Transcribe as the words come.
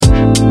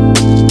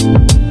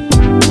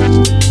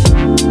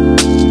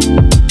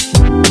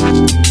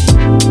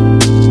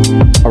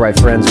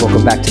friends.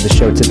 Welcome back to the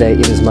show today.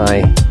 It is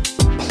my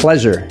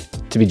pleasure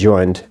to be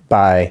joined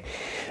by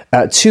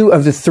two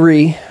of the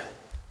three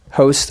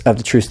hosts of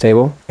the Truth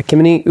Table,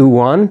 Ekemini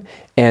Uwan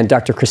and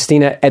Dr.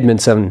 Christina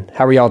Edmondson.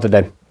 How are y'all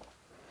today?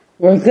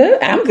 We're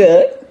good. I'm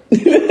good.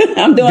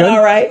 I'm doing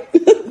all right.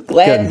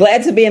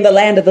 Glad to be in the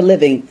land of the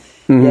living.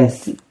 Mm-hmm.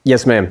 Yes.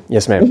 Yes, ma'am.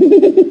 Yes, ma'am.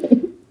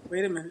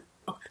 Wait a minute.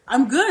 Oh,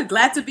 I'm good.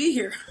 Glad to be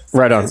here.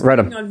 Right on. Right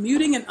on. On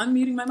muting and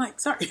unmuting my mic.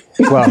 Sorry.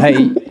 Well,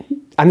 hey,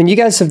 I mean, you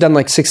guys have done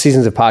like 6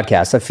 seasons of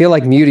podcasts. I feel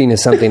like muting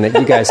is something that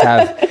you guys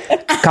have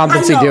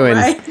competency doing.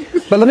 Right?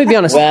 But let me be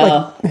honest.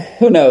 Well,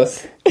 who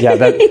knows? Yeah,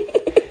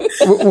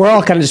 we're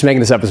all kind of just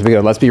making this up as we go.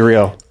 Let's be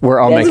real. We're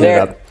all making it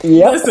up.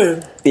 Yep.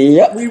 Listen,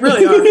 yep. we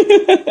really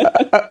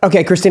are.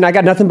 Okay, Christine, I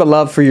got nothing but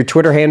love for your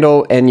Twitter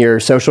handle and your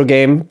social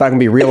game, but I'm going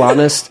to be real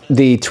honest.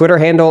 The Twitter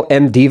handle,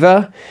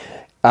 MDiva.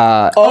 For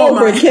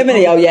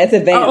Ekemini. Oh, yeah, it's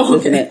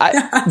advanced, isn't it?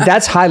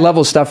 That's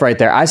high-level stuff right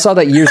there. I saw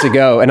that years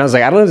ago, and I was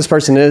like, I don't know who this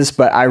person is,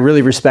 but I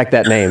really respect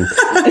that name.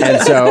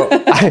 And so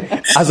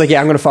I was like,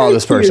 yeah, I'm going to follow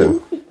this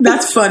person.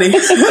 That's funny.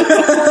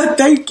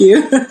 Thank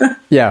you.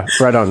 Yeah,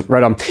 right on,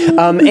 right on.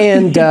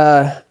 And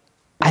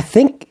I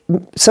think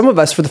some of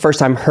us, for the first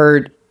time,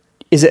 heard,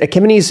 is it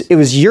Ekemini's, it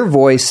was your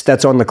voice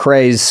that's on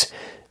Lecrae's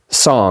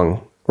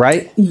song,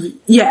 right?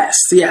 Yes,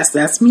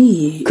 that's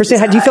me. Christine,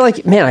 how do you feel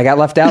like, man, I got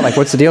left out? Like,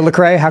 what's the deal,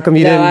 Lecrae? How come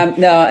you didn't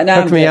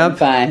hook me up? I'm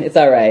fine. It's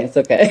all right. It's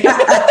okay.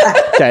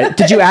 Okay.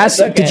 Did you ask?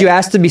 Okay. Did you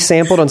ask to be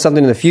sampled on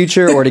something in the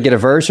future, or to get a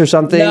verse or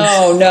something?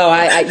 No.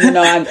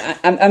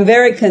 I'm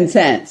very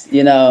content.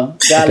 You know,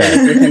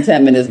 godliness and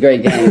contentment is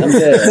great game.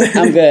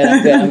 I'm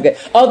good.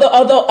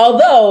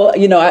 Although,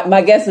 you know,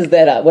 my guess is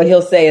that what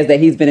he'll say is that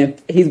he's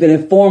been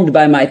informed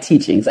by my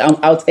teachings.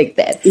 I'll take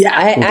that. Yeah.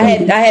 I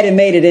hadn't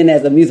made it in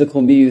as a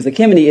musical muse.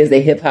 Ekemini is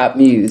a hip hop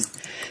muse,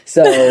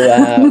 so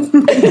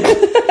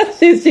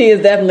she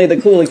is definitely the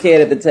cooler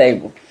kid at the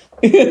table.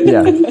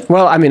 Yeah.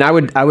 Well, I mean, I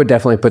would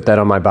definitely put that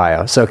on my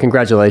bio. So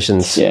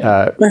congratulations for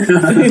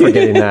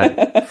getting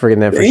that. For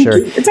Thank sure.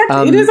 You. It's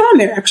actually, it is on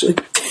there, actually.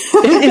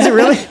 Is it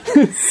really?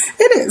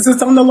 It is.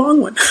 It's on the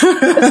long one.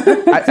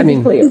 I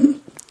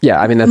mean,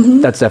 yeah. I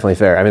mean, that's definitely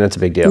fair. I mean, that's a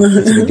big deal.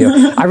 That's a big deal.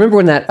 I remember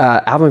when that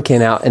album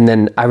came out, and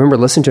then I remember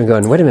listening to it and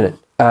going, "Wait a minute,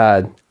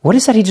 what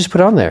is that he just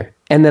put on there?"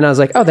 And then I was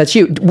like, "Oh, that's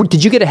you."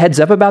 Did you get a heads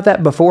up about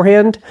that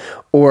beforehand,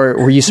 or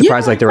were you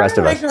surprised like the rest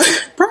of us?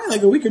 Probably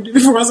like a week or two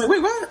before. I was like,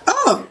 "Wait, what?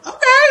 Oh, okay."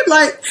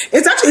 Like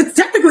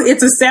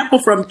it's a sample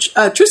from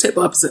Truth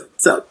Table episode.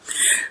 So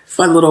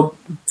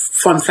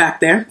fun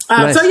fact there.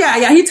 Nice. So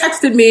yeah. He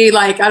texted me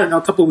like, I don't know,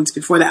 a couple of weeks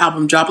before the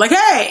album dropped, like,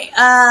 "Hey,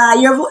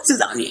 your voice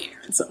is on here."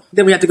 And so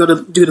then we had to go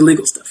to do the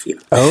legal stuff, you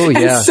know. Oh yeah.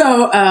 And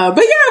so,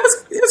 but yeah,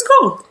 it was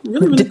cool.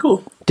 Really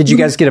cool. Did you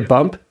guys get a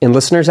bump in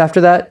listeners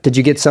after that? Did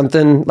you get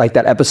something like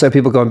that episode,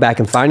 people going back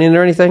and finding it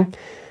or anything?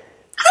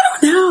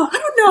 I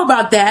don't know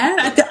about that.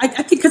 I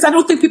think because I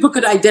don't think people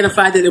could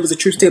identify that it was a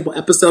Truth Table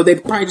episode. They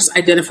probably just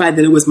identified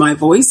that it was my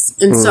voice.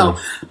 And so,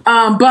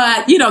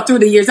 but you know, through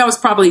the years, that was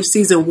probably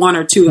season 1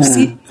 or 2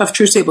 of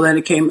Truth Table that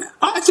it came.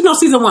 Oh, actually, no,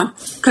 season 1,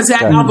 because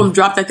that album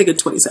dropped, I think, in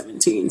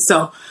 2017.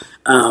 So,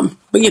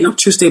 but you know,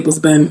 Truth Table's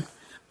been,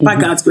 by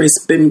God's grace,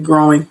 been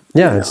growing.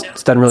 Yeah,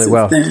 it's done really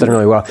well. It's done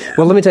really well.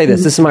 Well, let me tell you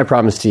this. This is my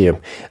promise to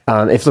you.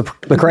 If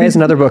Lecrae has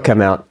another book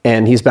come out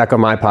and he's back on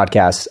my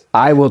podcast,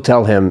 I will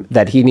tell him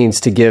that he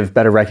needs to give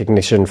better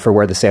recognition for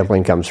where the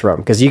sampling comes from.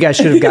 Because you guys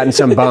should have gotten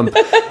some bump,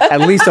 at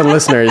least on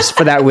listeners,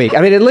 for that week.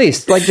 I mean, at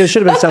least. Like, there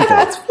should have been something.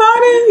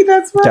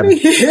 That's funny.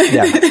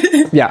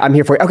 Yeah, I'm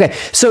here for it. Okay,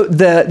 so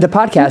the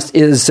podcast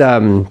is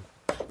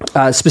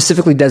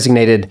specifically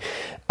designated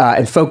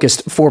and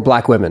focused for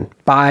Black women,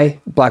 by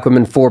Black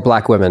women, for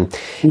Black women.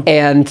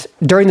 And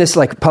during this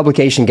like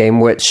publication game,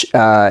 which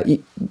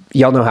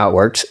y'all know how it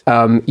works,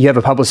 you have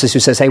a publicist who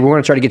says, "Hey, we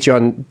want to try to get you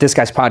on this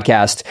guy's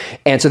podcast."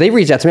 And so they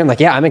reached out to me. I'm like,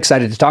 "Yeah, I'm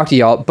excited to talk to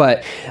y'all."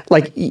 But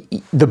like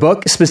the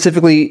book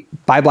specifically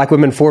by Black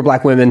women, for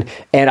Black women.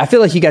 And I feel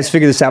like you guys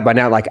figured this out by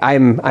now. Like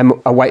I'm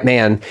a white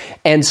man.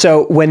 And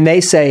so when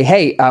they say,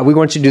 "Hey, we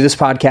want you to do this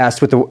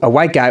podcast with a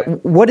white guy,"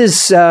 what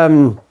is...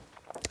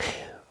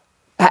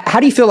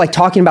 how do you feel like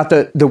talking about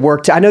the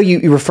work? I know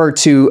you refer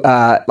to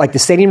like the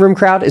standing room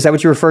crowd. Is that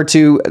what you refer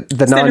to?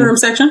 The standing room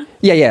section?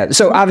 Yeah.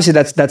 So obviously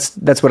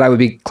that's what I would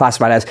be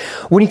classified as.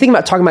 When you think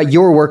about talking about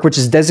your work, which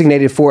is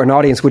designated for an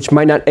audience, which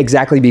might not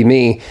exactly be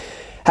me,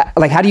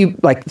 like how do you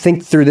like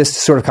think through this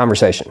sort of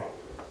conversation?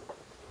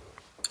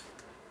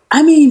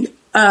 I mean,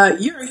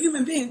 you're a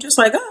human being just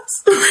like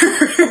us.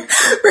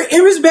 We're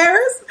image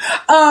bearers.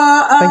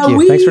 Thank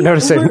you. Thanks for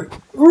noticing.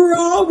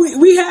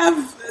 We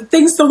have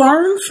things to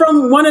learn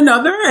from one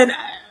another, and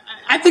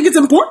I think it's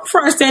important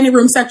for our standing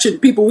room section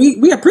people.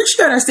 We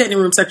appreciate our standing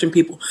room section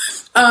people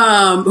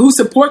who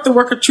support the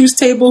work of Truth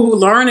Table, who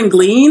learn and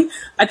glean.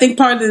 I think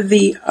part of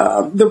the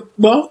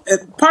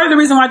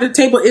reason why the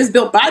table is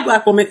built by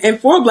Black women and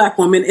for Black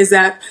women is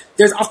that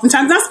there's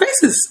oftentimes not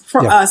spaces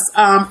for us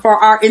for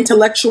our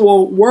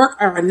intellectual work,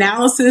 our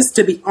analysis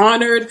to be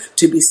honored,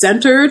 to be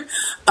centered,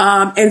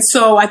 and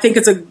so I think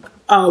it's a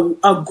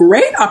a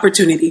great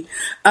opportunity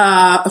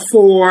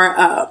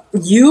for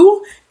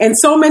you and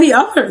so many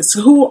others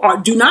who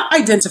do not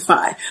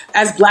identify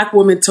as Black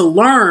women to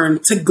learn,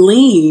 to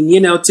glean,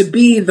 to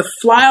be the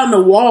fly on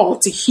the wall,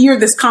 to hear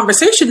this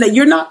conversation that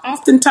you're not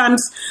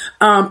oftentimes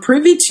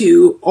privy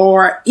to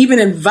or even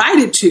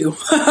invited to.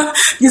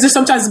 These are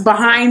sometimes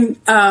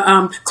behind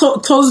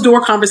closed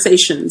door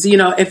conversations,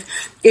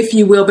 if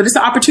you will. But it's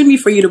an opportunity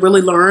for you to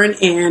really learn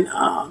and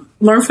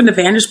learn from the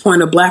vantage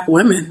point of Black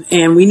women.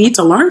 And we need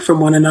to learn from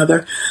one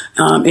another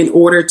in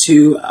order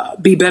to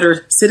be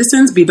better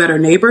citizens, be better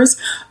neighbors.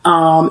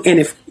 And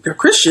if you're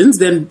Christians,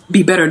 then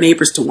be better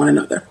neighbors to one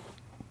another.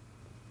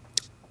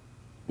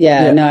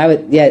 I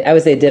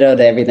would say ditto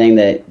to everything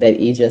that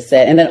E just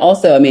said. And then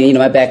also,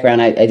 my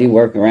background, I do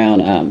work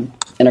around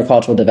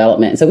intercultural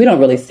development. So we don't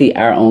really see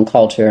our own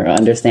culture or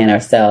understand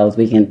ourselves.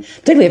 We can,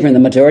 particularly if you're in the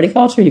majority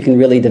culture, you can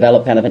really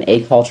develop kind of an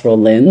acultural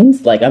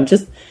lens. Like, I'm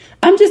just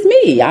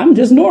me. I'm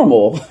just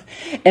normal.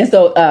 And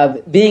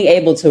so being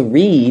able to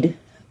read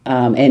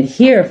and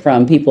hear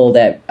from people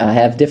that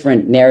have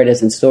different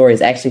narratives and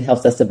stories actually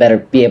helps us to better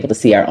be able to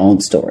see our own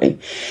story.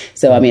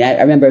 So, I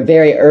remember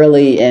very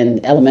early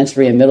in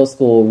elementary and middle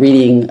school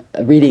reading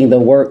the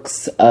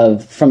works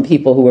from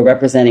people who were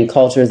representing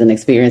cultures and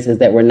experiences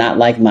that were not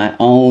like my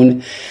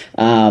own.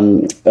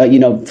 Some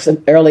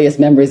earliest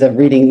memories of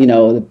reading,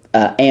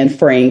 Anne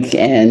Frank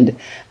and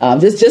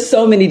just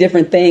so many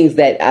different things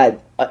that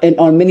and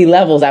on many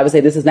levels, I would say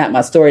this is not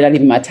my story, not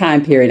even my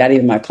time period, not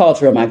even my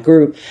culture or my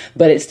group,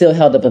 but it still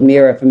held up a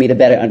mirror for me to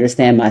better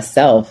understand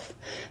myself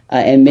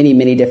in many,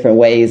 many different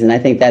ways. And I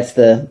think that's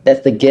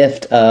the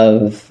gift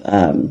of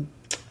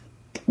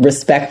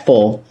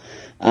respectful,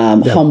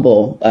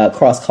 humble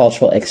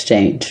cross-cultural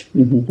exchange.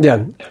 Mm-hmm.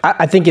 Yeah,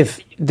 I think if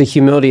the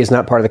humility is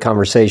not part of the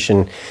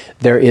conversation,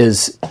 there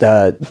is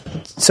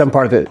some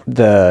part of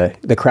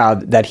the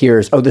crowd that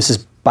hears, oh, this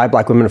is by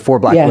Black women or for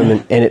Black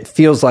women, and it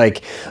feels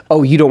like,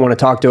 oh, you don't want to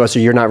talk to us, or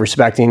you're not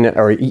respecting,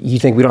 or you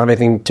think we don't have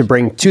anything to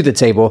bring to the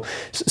table,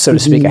 so to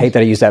speak. I hate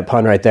that I used that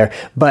pun right there.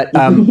 But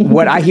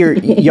what I hear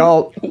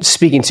y'all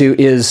speaking to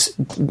is,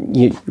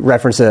 you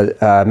reference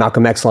a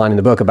Malcolm X line in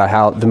the book about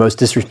how the most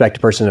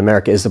disrespected person in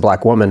America is the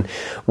Black woman,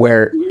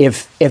 where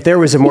if there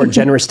was a more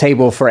generous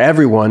table for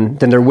everyone,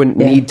 then there wouldn't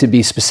need to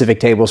be specific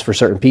tables for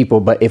certain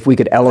people. But if we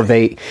could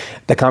elevate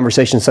the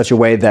conversation in such a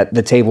way that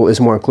the table is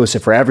more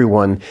inclusive for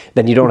everyone,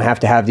 then you don't have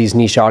to have these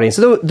niche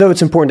audiences, though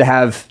it's important to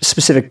have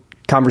specific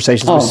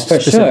conversations with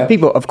specific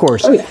people, of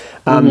course. So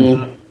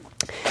I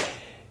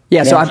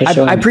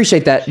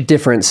appreciate that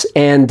difference.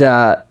 And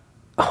one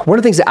of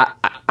the things that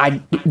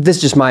this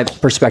is just my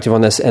perspective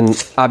on this,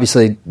 and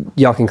obviously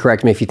y'all can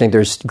correct me if you think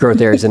there's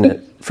growth areas in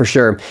it, for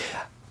sure.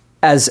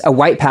 As a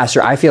white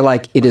pastor, I feel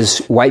like it is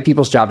white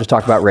people's job to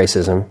talk about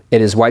racism.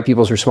 It is white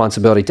people's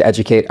responsibility to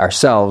educate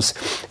ourselves.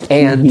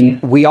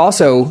 And we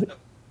also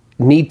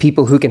need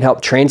people who can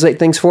help translate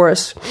things for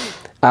us.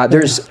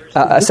 There's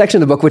a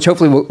section of the book, which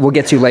hopefully we'll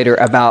get to later,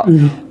 about,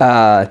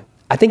 I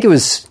think it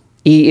was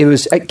E. It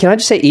was, can I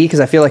just say E? Because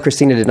I feel like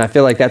Christina did, and I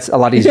feel like that's a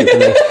lot easier for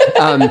me.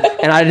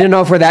 And I didn't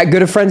know if we're that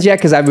good of friends yet,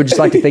 because I would just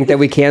like to think that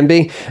we can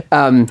be.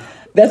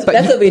 That's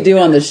what we do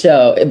on the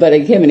show. But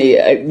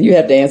Ekemini, you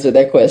have to answer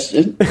that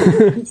question.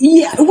 I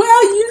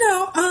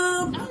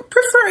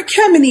prefer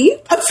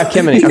Ekemini.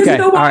 Ekemini, okay.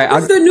 All right.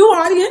 It's the new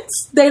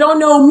audience. They don't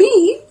know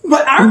me,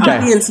 but our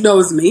audience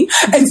knows me.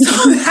 And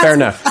so fair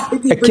enough.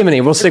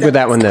 Ekemini, we'll stick with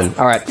that one then.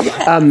 All right.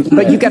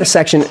 But you've got a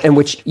section in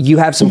which you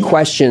have some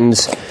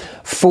questions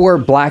for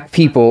Black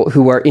people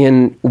who are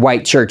in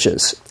white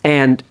churches.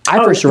 And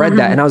I first read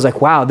that, and I was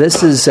like, wow,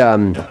 this is...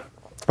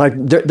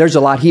 there's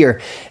a lot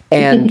here.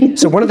 And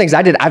so one of the things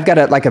I did, I've got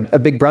a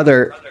big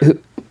brother who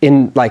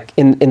in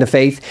the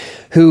faith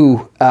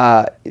who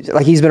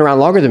he's been around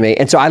longer than me.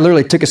 And so I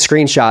literally took a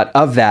screenshot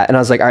of that, and I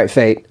was like, all right,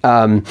 Fate,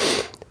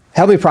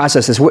 help me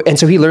process this. And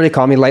so he literally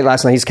called me late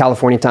last night. He's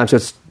California time, so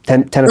it's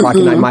 10 o'clock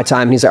at night my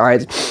time. And he's like, all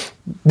right,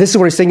 this is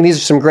what he's thinking. These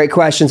are some great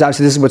questions.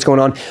 Obviously, this is what's going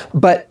on.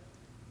 But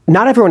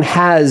not everyone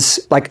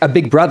has a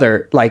big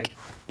brother like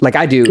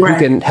I do, who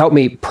can help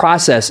me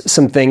process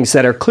some things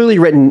that are clearly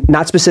written,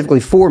 not specifically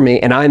for me,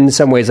 and I'm in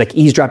some ways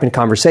eavesdropping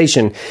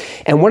conversation.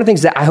 And one of the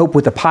things that I hope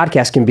with the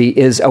podcast can be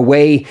is a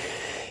way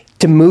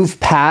to move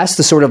past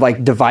the sort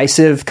of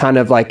divisive kind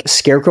of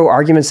scarecrow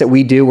arguments that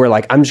we do, where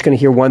I'm just going to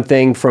hear one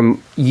thing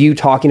from you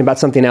talking about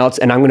something else,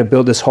 and I'm going to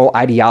build this whole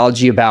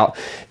ideology about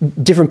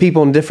different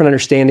people and different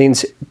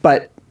understandings,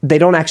 but they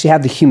don't actually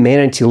have the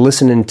humanity to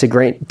listen and to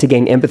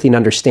gain empathy and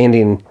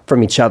understanding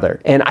from each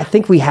other. And I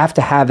think we have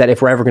to have that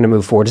if we're ever going to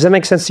move forward. Does that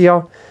make sense to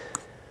y'all?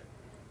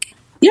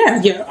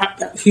 Yeah.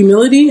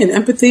 Humility and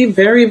empathy,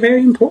 very,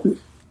 very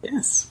important.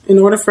 Yes. In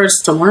order for us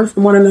to learn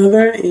from one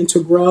another and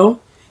to grow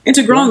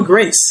in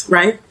grace,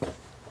 right?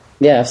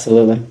 Yeah,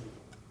 absolutely.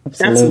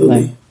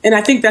 And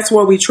I think that's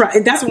what we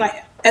try. That's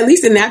why, at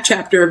least in that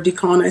chapter of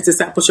Decolonized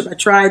Discipleship,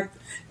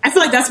 I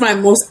feel like that's my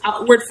most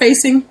outward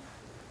facing.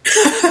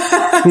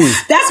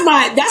 That's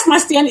my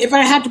standing. If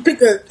I had to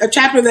pick a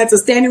chapter that's a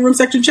standing room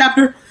section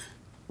chapter,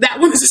 that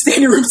one is a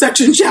standing room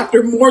section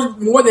chapter more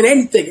than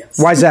anything else.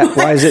 Why is that?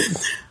 Why is it?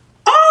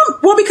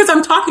 Well, because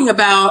I'm talking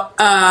about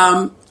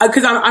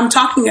I'm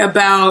talking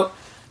about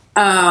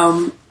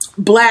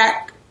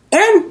Black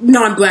and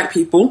non-Black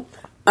people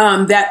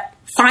that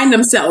find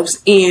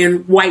themselves in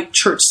white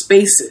church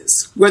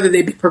spaces, whether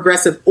they be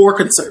progressive or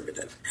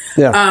conservative.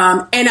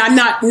 Yeah. And I'm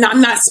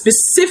not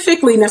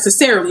specifically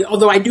necessarily,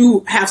 although I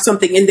do have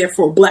something in there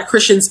for Black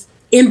Christians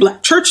in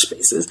Black church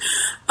spaces.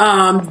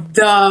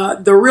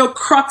 The real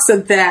crux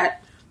of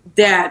that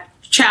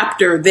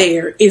chapter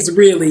there is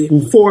really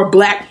for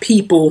Black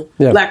people,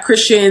 Black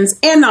Christians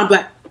and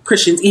non-Black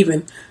Christians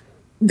even,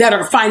 that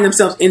are find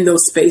themselves in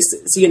those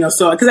spaces,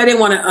 so because I didn't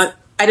want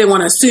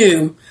to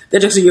assume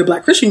that just because you're a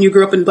Black Christian, you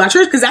grew up in a Black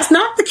church, because that's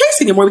not the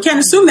case anymore. We can't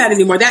assume that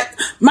anymore. That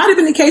might have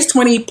been the case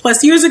 20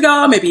 plus years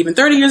ago, maybe even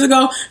 30 years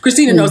ago.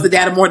 Christina knows the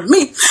data more than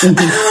me,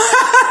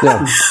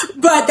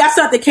 but that's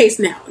not the case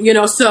now,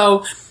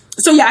 So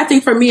yeah, I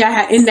think for me, I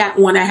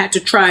had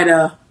to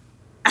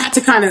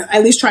kind of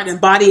at least try to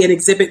embody and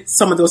exhibit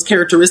some of those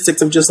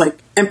characteristics of just like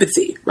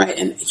empathy, right?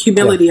 And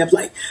humility of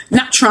like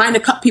not trying to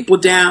cut people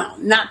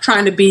down, not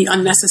trying to be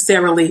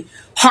unnecessarily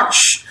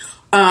harsh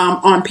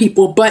on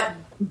people, but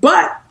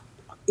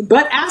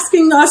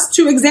asking us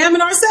to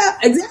examine ourselves,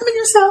 examine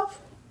yourself.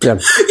 Yeah.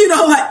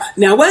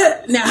 Now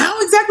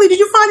how exactly did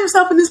you find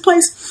yourself in this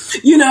place?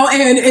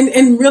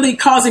 And really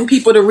causing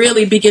people to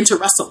really begin to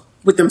wrestle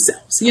with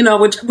themselves,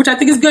 which I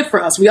think is good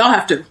for us. We all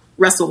have to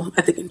wrestle,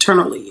 I think,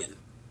 internally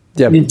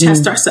and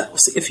test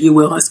ourselves, if you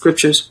will, as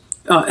scriptures,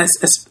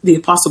 as the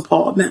Apostle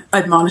Paul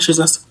admonishes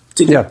us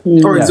to do,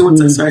 or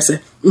exhorts us, I say.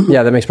 Mm-hmm.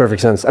 Yeah, that makes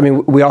perfect sense. I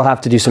mean, we all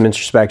have to do some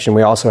introspection.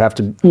 We also have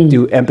to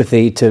do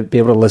empathy to be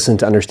able to listen,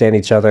 to understand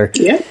each other,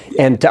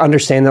 and to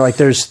understand that, like,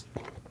 there's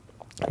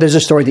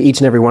a story that each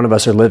and every one of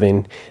us are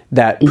living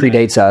that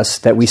predates us,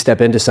 that we step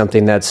into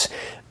something that's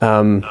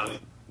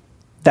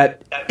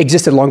that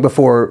existed long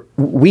before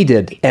we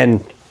did.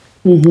 And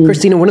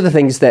Christina, one of the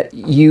things that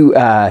you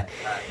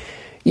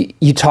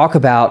talk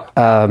about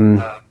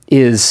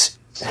is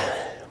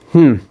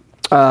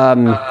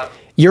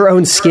your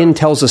own skin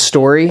tells a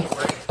story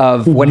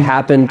of what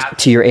happened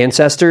to your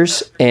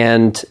ancestors,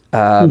 and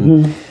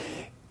I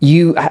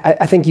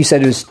think you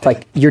said it was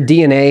like your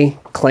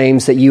DNA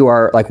claims that you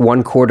are like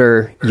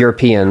 1/4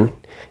 European,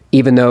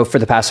 even though for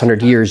the past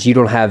 100 years you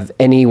don't have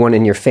anyone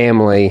in your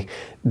family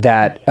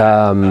that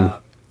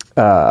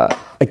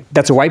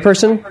that's a white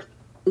person,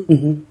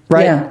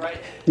 right?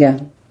 Yeah.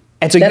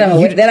 And so that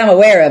I'm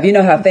aware of. You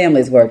know how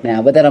families work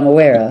now, but that I'm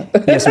aware of.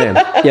 Yes, ma'am.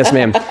 Yes,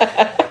 ma'am.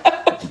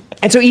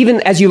 And so even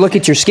as you look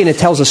at your skin, it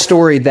tells a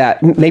story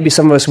that maybe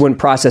some of us wouldn't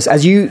process.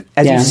 As you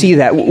see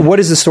that, what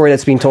is the story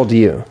that's being told to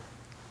you?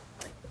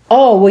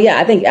 Oh, well, yeah,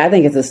 I think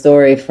it's a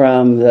story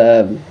from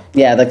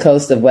the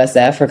coast of West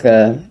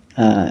Africa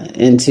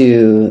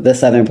into the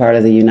southern part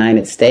of the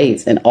United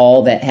States, and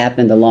all that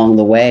happened along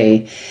the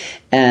way.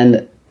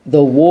 And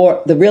the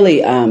war,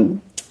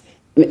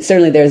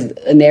 certainly there's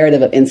a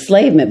narrative of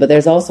enslavement, but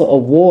there's also a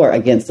war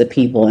against the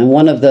people. And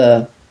one of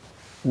the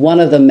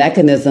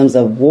mechanisms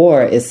of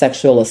war is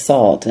sexual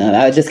assault.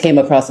 I just came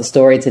across a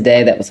story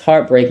today that was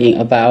heartbreaking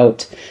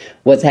about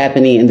what's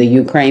happening in the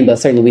Ukraine, but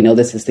certainly we know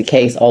this is the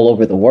case all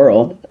over the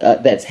world.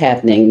 That's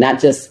happening, not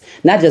just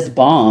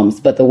bombs,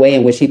 but the way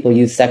in which people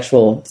use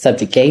sexual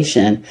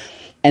subjugation.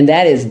 And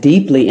that is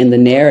deeply in the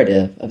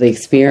narrative of the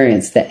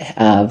experience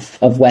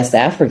of West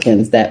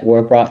Africans that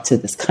were brought to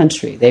this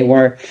country. They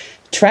were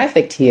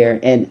trafficked here,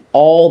 and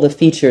all the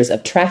features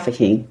of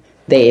trafficking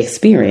they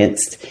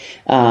experienced,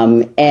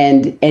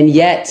 and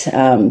yet,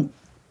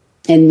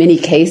 in many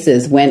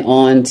cases, went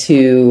on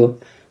to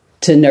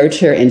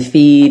nurture and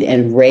feed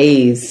and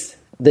raise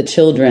the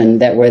children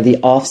that were the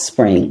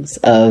offsprings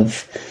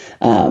of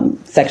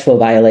sexual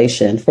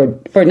violation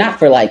for not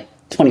for like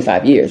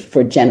 25 years,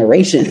 for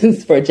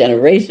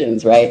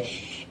generations, right?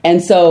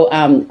 And so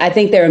I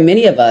think there are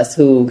many of us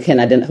who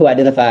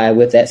identify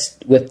with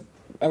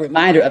a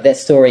reminder of that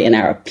story in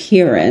our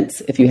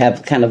appearance, if you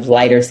have kind of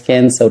lighter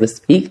skin, so to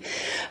speak.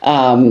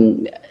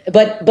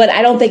 But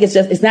I don't think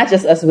it's not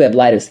just us who have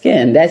lighter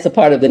skin. That's a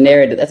part of the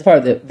narrative. That's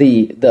part of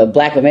the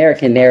Black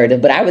American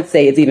narrative. But I would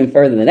say it's even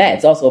further than that.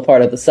 It's also a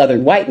part of the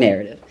Southern white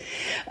narrative,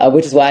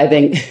 which is why I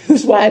think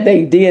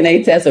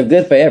DNA tests are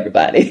good for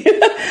everybody.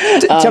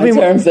 Tell me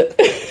more.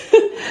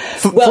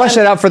 Flesh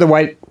that out for the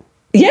white.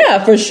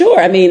 Yeah, for sure.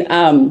 I mean,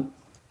 I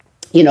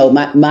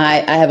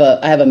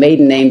have a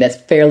maiden name that's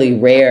fairly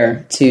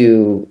rare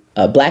to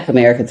Black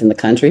Americans in the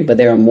country, but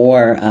there are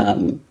more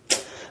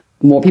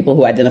people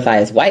who identify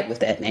as white with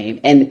that name.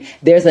 And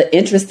there's an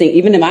interesting,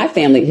 even in my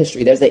family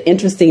history, there's an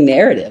interesting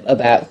narrative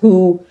about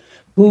who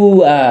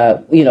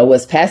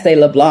was passé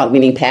LeBlanc,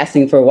 meaning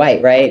passing for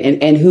white, right?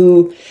 And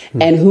who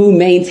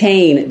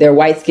maintained their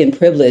white skin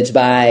privilege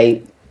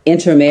by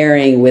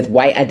intermarrying with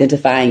white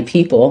identifying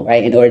people,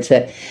 right, in order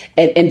to,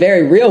 in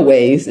very real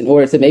ways, in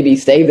order to maybe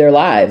save their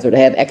lives or to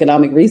have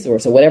economic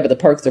resource or whatever the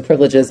perks or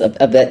privileges of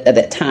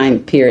that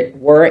time period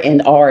were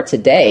and are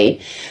today.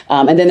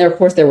 And then of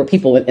course there were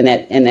people in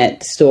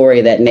that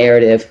story, that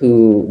narrative,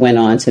 who went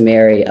on to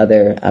marry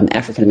other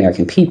African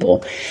American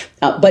people.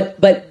 But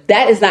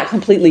that is not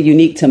completely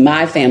unique to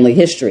my family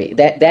history.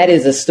 That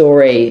is a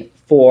story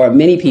for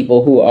many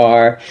people who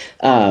are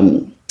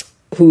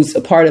who's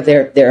a part of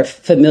their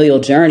familial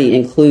journey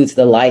includes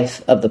the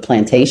life of the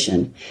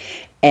plantation.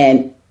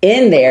 And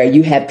in there,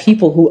 you have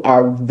people who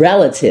are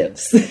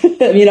relatives. That's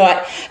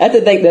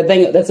the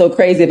thing that's so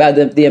crazy about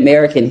the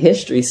American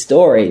history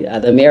story,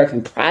 the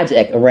American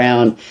project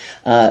around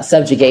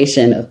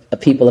subjugation of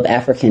people of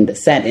African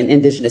descent and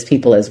indigenous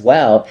people as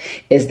well,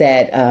 is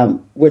that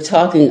we're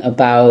talking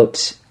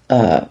about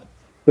family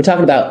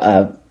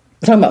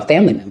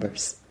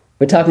members.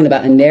 We're talking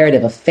about a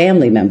narrative of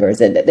family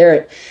members. And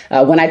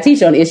when I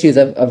teach on issues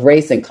of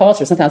race and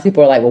culture, sometimes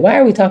people are like, well, why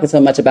are we talking so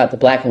much about the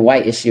black and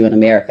white issue in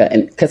America?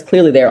 And because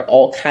clearly there are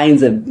all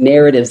kinds of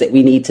narratives that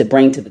we need to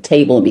bring to the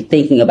table and be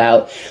thinking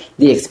about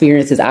the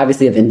experiences,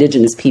 obviously, of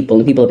indigenous people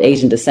and people of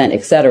Asian descent,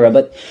 et cetera.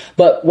 But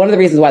one of the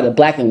reasons why the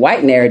black and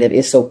white narrative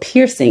is so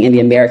piercing in the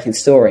American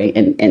story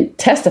and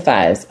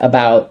testifies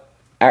about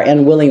our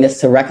unwillingness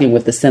to reckon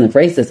with the sin of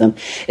racism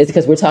is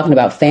because we're talking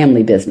about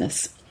family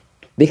business.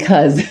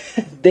 Because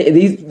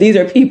these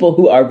are people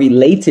who are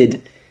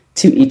related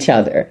to each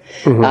other.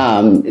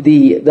 Mm-hmm.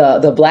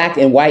 The black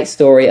and white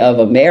story of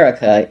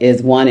America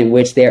is one in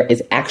which there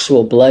is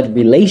actual blood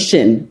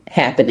relation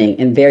happening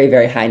in very,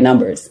 very high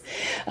numbers.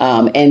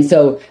 And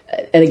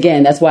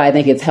again, that's why I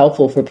think it's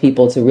helpful for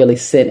people to really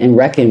sit and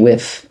reckon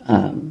with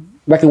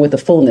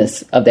the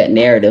fullness of that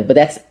narrative. But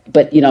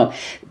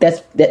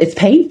it's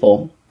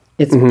painful.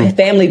 It's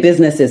family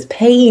business is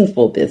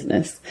painful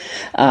business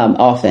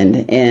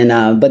often,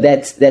 but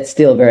that's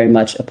still very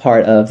much a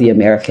part of the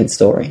American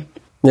story.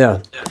 Yeah.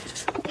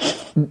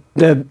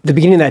 The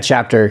beginning of that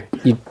chapter,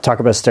 you talk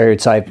about a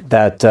stereotype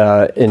that,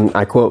 and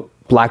I quote,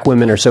 "Black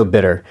women are so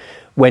bitter."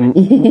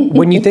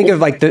 When you think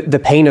of like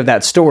the pain of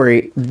that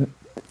story,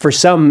 for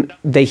some,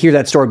 they hear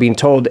that story being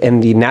told,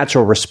 and the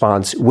natural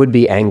response would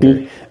be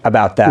anger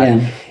about that.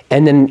 Yeah.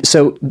 And then,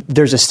 so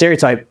there's a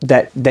stereotype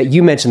that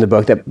you mentioned in the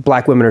book, that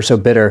black women are so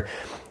bitter.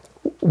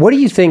 What do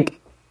you think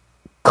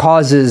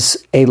causes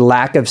a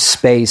lack of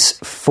space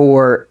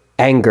for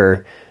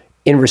anger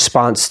in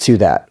response to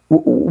that?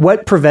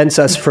 What prevents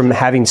us from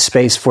having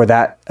space for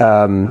that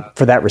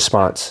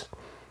response?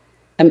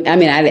 So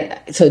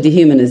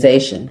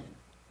dehumanization.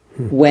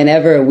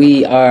 Whenever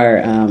we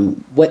are,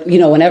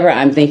 whenever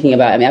I'm thinking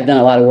about, I've done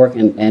a lot of work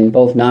in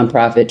both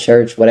nonprofit,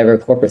 church, whatever,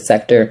 corporate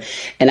sector,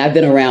 and I've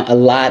been around a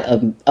lot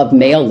of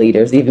male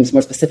leaders, even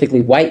more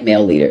specifically white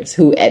male leaders,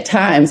 who at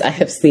times I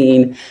have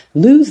seen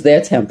lose their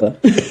temper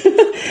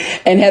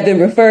and have been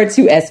referred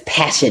to as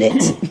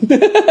passionate.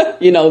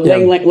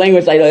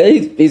 Language like, oh,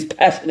 he's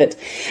passionate.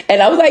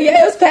 And I was like, yeah,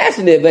 he was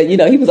passionate, but,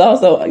 he was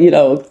also,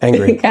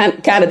 angry,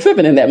 kind of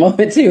tripping in that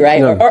moment too,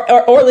 right?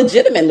 Yeah. Or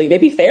legitimately,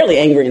 maybe fairly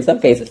angry in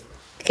some cases,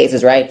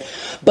 right?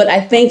 But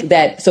I think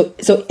that, so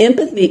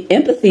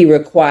empathy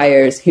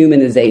requires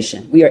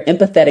humanization. We are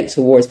empathetic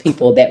towards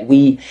people that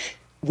we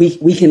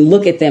can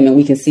look at them and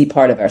we can see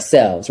part of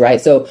ourselves,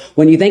 right? So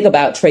when you think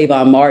about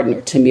Trayvon Martin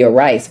or Tamir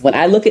Rice, when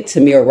I look at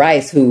Tamir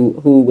Rice,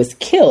 who was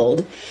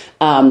killed,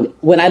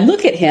 when I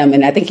look at him,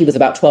 and I think he was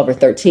about 12 or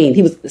 13,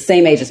 he was the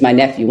same age as my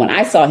nephew. When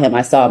I saw him,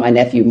 I saw my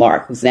nephew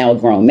Mark, who's now a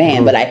grown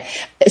man. Mm-hmm. But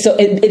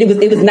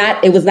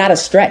it was not a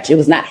stretch. It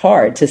was not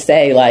hard to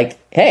say, like,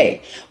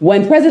 hey,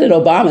 when President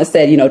Obama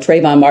said,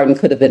 Trayvon Martin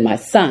could have been my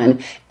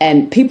son,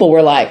 and people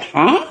were like,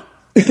 huh?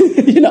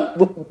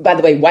 By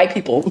the way, white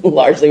people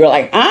largely were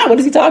like, what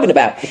is he talking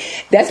about?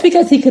 That's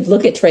because he could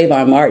look at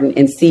Trayvon Martin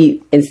and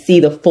see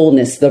the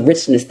fullness, the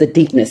richness, the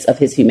deepness of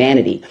his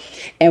humanity.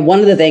 And one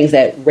of the things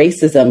that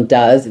racism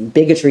does, and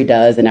bigotry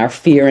does, and our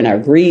fear and our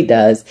greed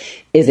does,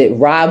 is it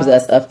robs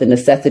us of the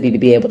necessity to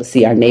be able to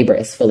see our neighbor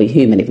as fully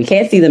human. If we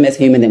can't see them as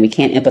human, then we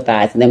can't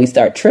empathize. And then we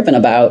start tripping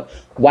about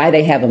why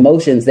they have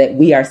emotions that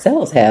we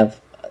ourselves have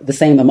the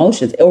same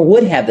emotions or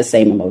would have the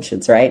same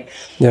emotions, right?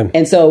 Yeah.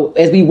 And so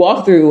as we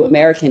walk through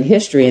American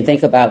history and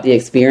think about the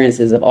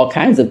experiences of all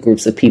kinds of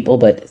groups of people,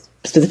 but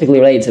specifically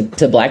related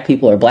to black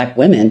people or black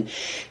women,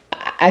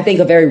 I think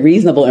a very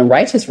reasonable and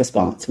righteous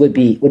response would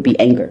be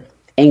anger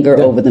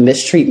over the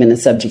mistreatment and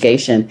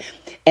subjugation.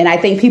 And I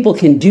think people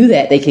can do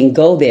that. They can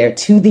go there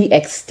to the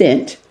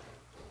extent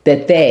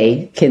that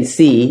they can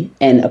see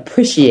and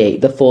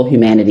appreciate the full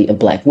humanity of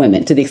black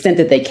women. To the extent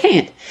that they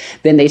can't,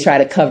 then they try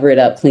to cover it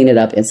up, clean it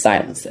up, and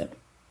silence it.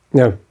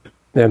 Yeah.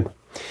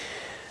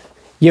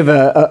 You have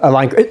a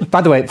line,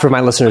 by the way, for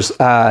my listeners,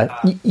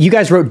 you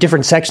guys wrote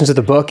different sections of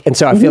the book, and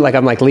so I feel like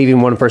I'm like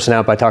leaving one person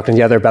out by talking to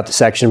the other about the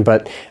section,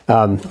 but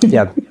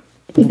yeah.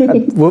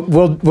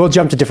 We'll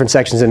jump to different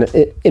sections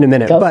in a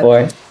minute. Go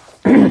for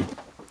it.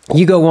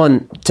 You go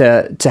on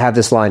to have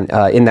this line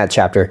in that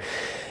chapter.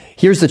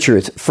 Here's the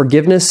truth.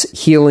 Forgiveness,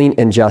 healing,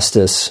 and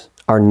justice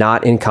are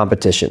not in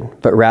competition,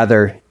 but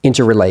rather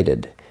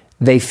interrelated.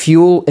 They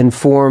fuel,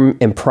 inform,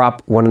 and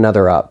prop one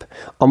another up,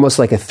 almost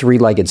like a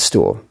three-legged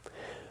stool.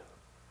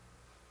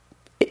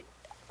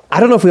 I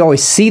don't know if we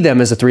always see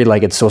them as a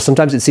three-legged stool.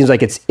 Sometimes it seems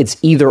like it's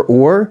either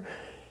or.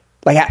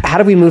 Like, how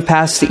do we move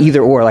past the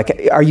either or?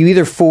 Like, are you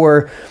either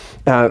for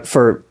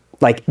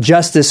like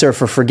justice or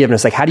for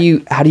forgiveness? Like, how do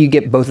you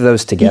get both of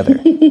those together?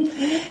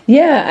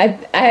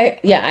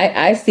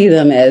 I see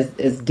them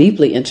as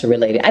deeply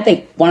interrelated. I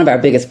think one of our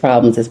biggest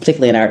problems is,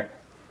 particularly in our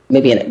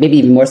maybe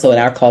even more so in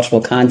our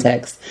cultural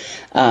context,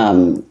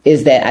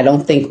 is that I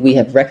don't think we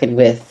have reckoned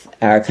with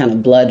our kind of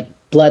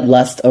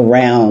bloodlust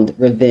around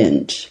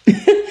revenge.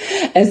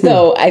 And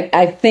so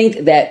I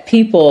think that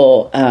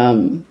people,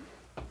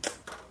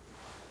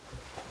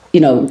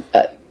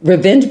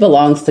 revenge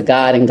belongs to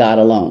God and God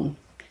alone.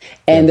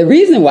 And the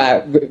reason why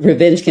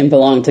revenge can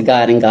belong to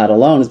God and God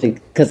alone is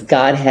because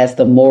God has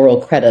the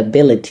moral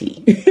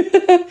credibility.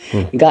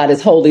 God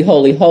is holy,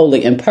 holy,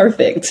 holy, and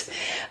perfect,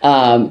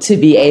 to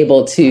be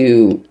able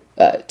to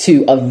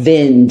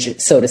avenge,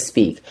 so to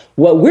speak.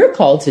 What we're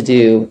called to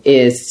do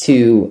is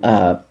to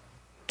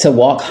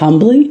walk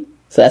humbly.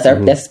 So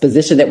that's the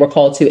position that we're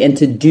called to, and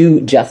to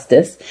do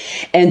justice.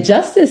 And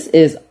justice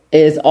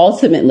is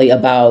ultimately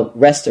about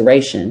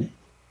restoration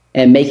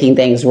and making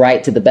things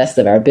right to the best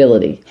of our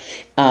ability.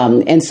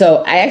 And so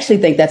I actually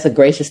think that's a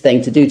gracious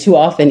thing to do. Too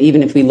often,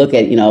 even if we look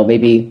at,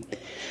 maybe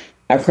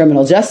our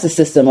criminal justice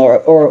system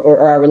or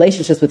our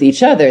relationships with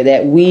each other,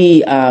 that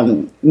we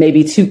may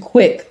be too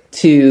quick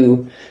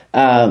to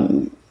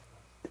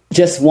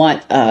just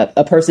want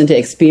a person to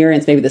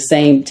experience maybe the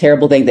same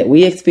terrible thing that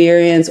we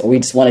experience, or we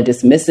just want to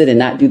dismiss it and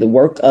not do the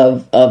work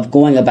of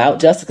going about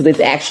justice, because it's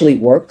actually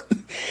work.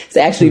 It's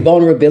actually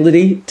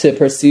vulnerability to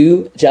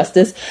pursue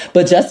justice.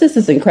 But justice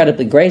is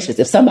incredibly gracious.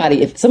 If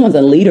someone's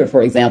a leader,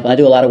 for example, I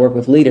do a lot of work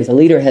with leaders, a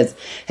leader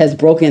has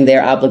broken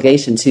their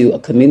obligation to a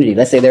community.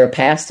 Let's say they're a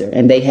pastor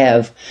and they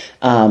have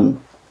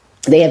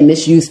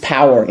misused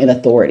power and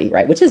authority,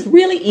 right? Which is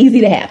really easy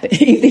to happen.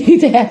 Easy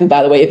to happen,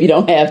 by the way, if you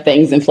don't have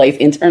things in place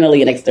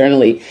internally and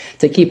externally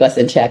to keep us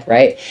in check,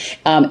 right?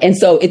 And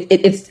so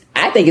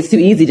I think it's too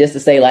easy just to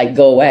say, like,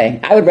 go away.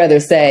 I would rather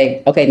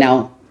say, okay,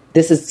 now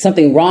this is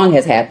something wrong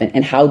has happened,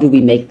 and how do we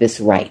make this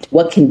right?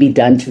 What can be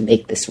done to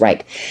make this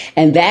right?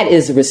 And that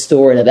is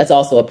restorative. That's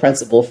also a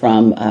principle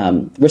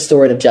from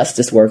restorative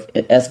justice work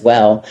as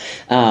well.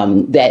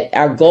 That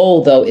our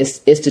goal, though,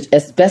 is to,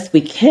 as best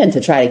we can, to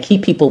try to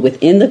keep people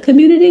within the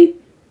community,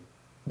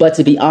 but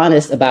to be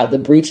honest about the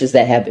breaches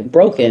that have been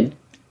broken,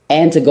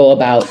 and to go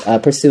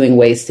about pursuing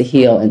ways to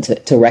heal and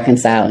to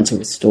reconcile and to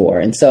restore.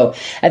 And so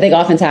I think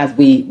oftentimes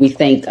we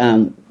think,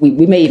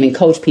 we may even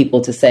coach people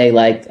to say,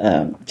 like,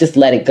 just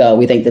let it go.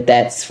 We think that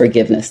that's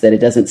forgiveness, that it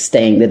doesn't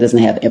sting, that it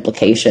doesn't have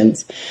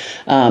implications.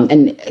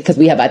 And because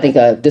we have, I think,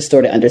 a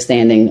distorted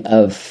understanding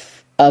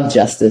of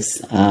justice.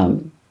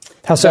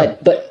 How so?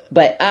 But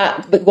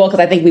because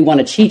I think we want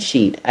a cheat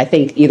sheet. I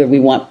think either we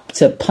want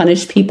to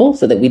punish people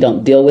so that we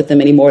don't deal with them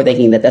anymore,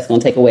 thinking that that's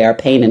going to take away our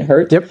pain and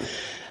hurt. Yep.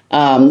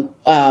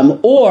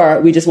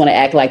 Or we just want to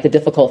act like the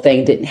difficult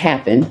thing didn't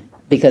happen,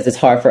 because it's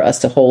hard for us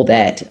to hold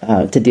that,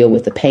 to deal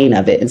with the pain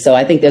of it. And so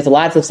I think there's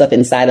lots of stuff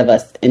inside of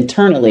us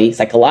internally,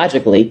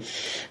 psychologically,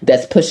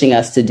 that's pushing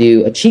us to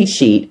do a cheat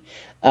sheet.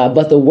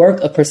 But the work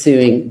of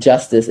pursuing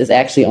justice is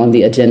actually on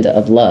the agenda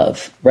of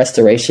love,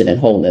 restoration, and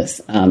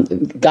wholeness.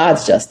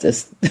 God's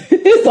justice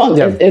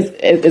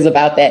is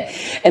about that.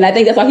 And I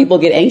think that's why people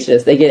get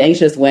anxious. They get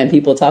anxious when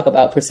people talk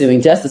about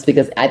pursuing justice,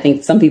 because I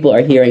think some people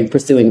are hearing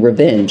pursuing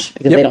revenge,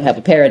 because they don't have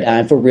a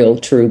paradigm for real,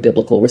 true,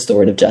 biblical,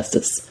 restorative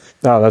justice.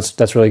 Oh,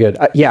 that's really good.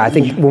 I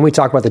think when we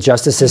talk about the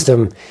justice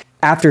system,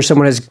 after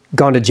someone has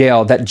gone to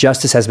jail, that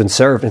justice has been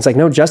served. And it's like,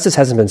 no, justice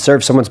hasn't been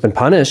served. Someone's been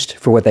punished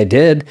for what they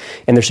did,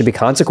 and there should be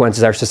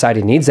consequences. Our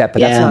society needs that, but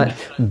that's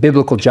not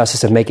biblical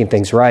justice of making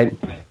things right.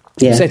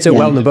 You say it so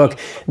well in the book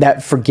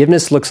that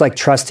forgiveness looks like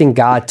trusting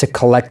God to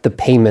collect the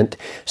payment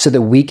so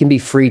that we can be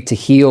free to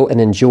heal and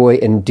enjoy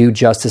and do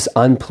justice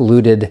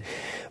unpolluted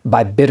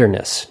by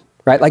bitterness.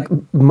 Right? Like,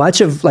 much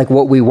of like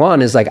what we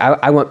want is like,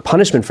 I want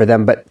punishment for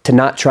them, but to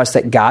not trust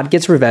that God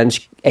gets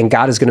revenge and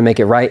God is going to make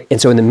it right. And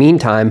so in the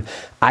meantime,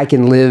 I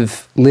can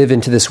live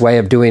into this way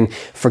of doing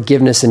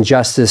forgiveness and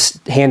justice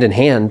hand in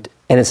hand.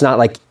 And it's not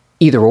like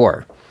either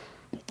or.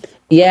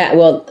 Yeah.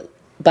 Well,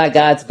 by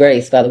God's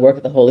grace, by the work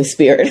of the Holy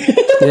Spirit.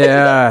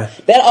 Yeah.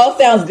 That all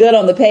sounds good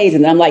on the page.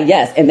 And I'm like,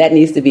 yes. And that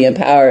needs to be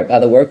empowered by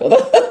the work of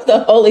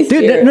the Holy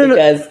Spirit. Dude,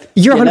 because,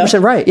 you're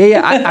 100% right.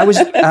 Yeah.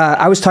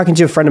 I was talking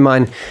to a friend of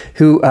mine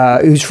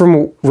who's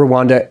from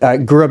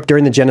Rwanda, grew up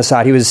during the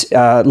genocide. He was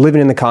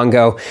living in the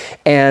Congo.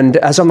 And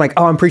so I'm like,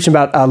 I'm preaching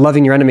about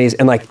loving your enemies.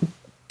 And like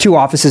 2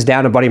 offices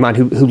down, a buddy of mine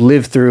who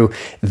lived through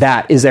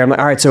that is there. I'm like,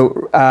 all right.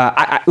 So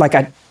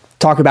I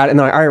talk about it. And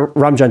then I'm like, all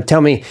right, Ramjan,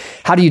 tell me,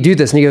 how do you do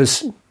this? And he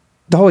goes,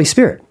 the Holy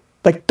Spirit.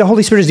 Like, the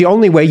Holy Spirit is the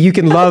only way you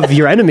can love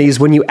your enemies,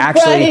 when you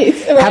actually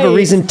have a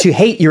reason to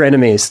hate your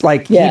enemies,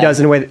 like he does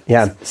in a way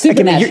that,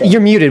 supernatural.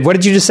 You're muted. What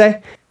did you just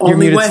say? Only you're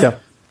muted way. still.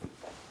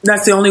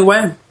 That's the only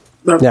way.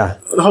 The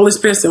Holy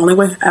Spirit's the only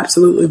way.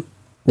 Absolutely.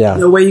 Yeah.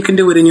 No way you can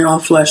do it in your own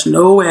flesh.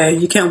 No way.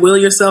 You can't will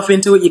yourself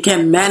into it. You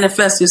can't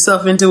manifest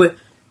yourself into it.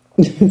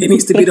 It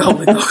needs to be the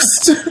Holy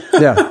Ghost.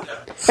 Yeah.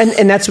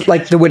 And that's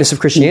like the witness of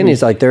Christianity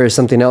is like there is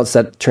something else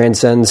that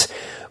transcends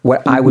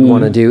what I would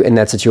want to do in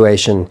that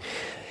situation.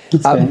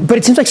 But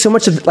it seems like so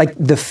much of like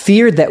the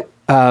fear that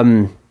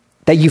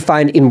that you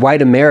find in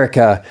white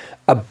America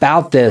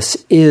about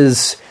this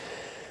is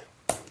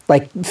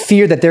like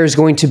fear that there's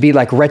going to be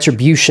like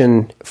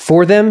retribution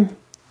for them.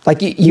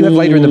 Like you have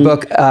later in the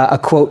book a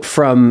quote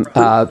from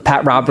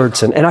Pat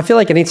Robertson, and I feel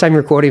like anytime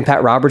you're quoting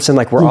Pat Robertson,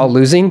 like we're all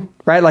losing,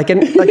 right?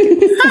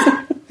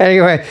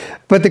 Anyway,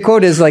 but the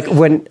quote is like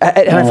when,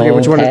 and I forget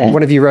which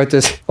one of you wrote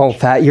this. Oh,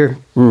 Pat, you're...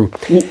 All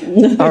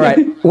right.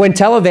 When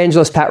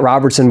televangelist Pat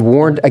Robertson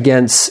warned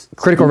against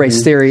critical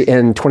race theory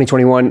in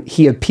 2021,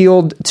 he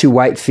appealed to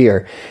white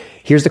fear.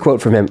 Here's the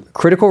quote from him.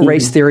 Critical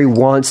race theory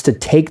wants to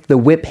take the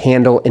whip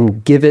handle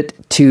and give it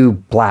to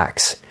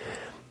blacks.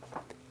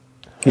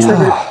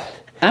 Yeah.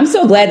 I'm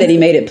so glad that he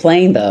made it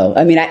plain, though.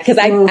 I mean, because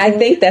I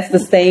think that's the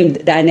same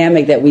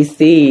dynamic that we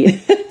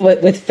see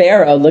with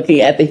Pharaoh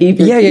looking at the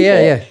Hebrew people.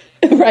 Yeah.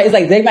 Right? It's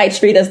like they might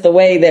treat us the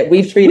way that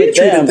we've treated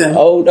them.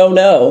 Oh,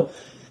 no.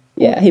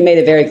 Yeah, he made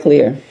it very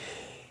clear.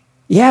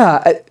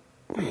 Yeah.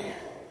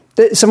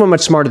 Someone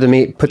much smarter than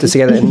me put this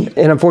together. And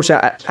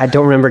unfortunately, I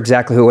don't remember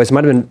exactly who it was. It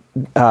might have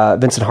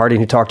been Vincent Harding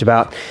who talked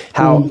about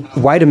how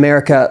white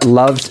America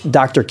loved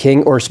Dr.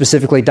 King, or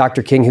specifically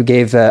Dr. King, who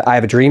gave the I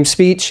Have a Dream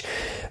speech,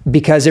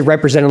 because it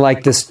represented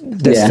like this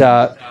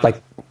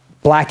like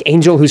black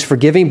angel who's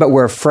forgiving, but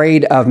we're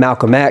afraid of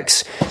Malcolm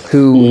X,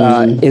 who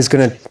is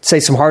going to say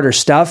some harder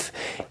stuff.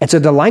 And so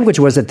the language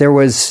was that there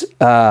was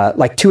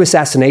like 2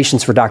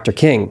 assassinations for Dr.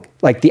 King,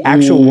 like the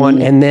actual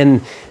one, and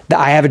then the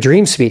I Have a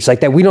Dream speech,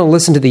 like that we don't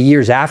listen to the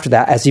years after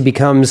that as he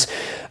becomes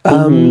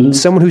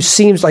someone who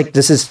seems like,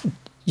 this is,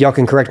 y'all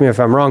can correct me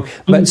if I'm wrong,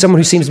 but someone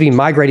who seems to be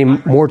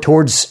migrating more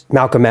towards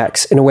Malcolm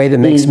X in a way that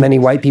makes many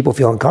white people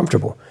feel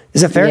uncomfortable.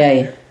 Is that fair?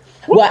 Yeah.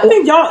 Well, I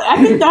think y'all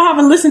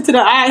haven't listened to the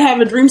I Have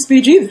a Dream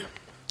speech either.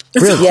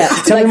 Really? Yeah,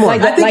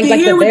 like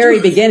the very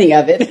beginning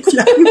of it.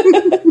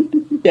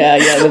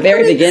 Yeah, the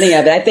very beginning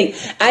of it.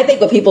 I think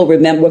what people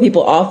remember, what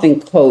people often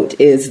quote,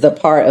 is the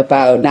part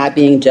about not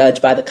being judged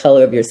by the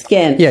color of your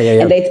skin. Yeah.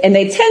 And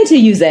they tend to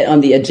use that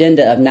on the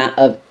agenda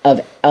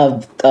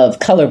of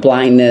color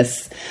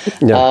blindness,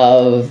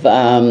 of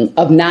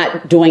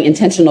not doing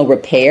intentional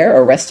repair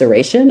or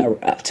restoration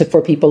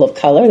for people of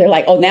color. They're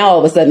like, oh, now all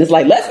of a sudden it's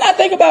like, let's not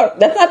think about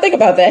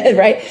that,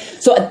 right?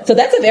 So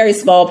that's a very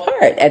small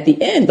part at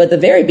the end, but the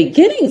very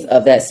beginnings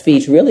of that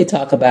speech really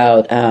talk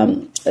about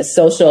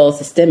social,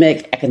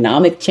 systemic,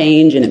 economic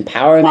change and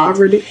empowerment.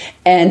 Poverty.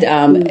 And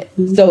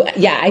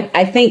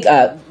I think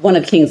one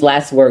of King's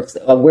last works,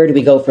 Where Do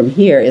We Go From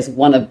Here, is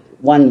one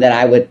that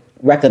I would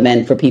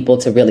recommend for people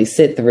to really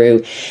sit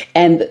through.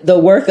 And the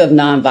work of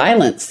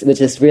nonviolence, which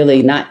is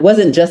really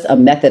wasn't just a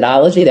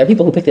methodology. There are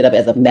people who picked it up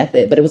as a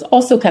method, but it was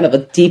also kind of a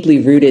deeply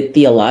rooted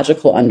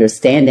theological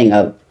understanding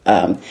of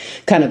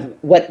kind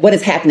of what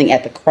is happening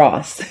at the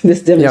cross,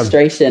 this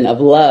demonstration of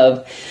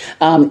love.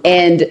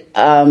 And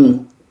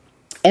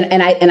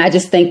I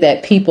just think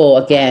that people,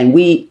 again,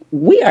 we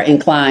are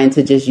inclined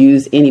to just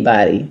use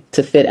anybody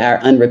to fit our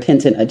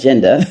unrepentant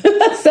agenda.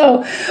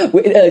 So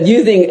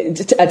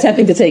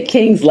attempting to take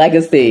King's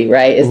legacy,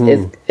 right,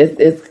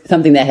 is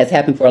something that has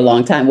happened for a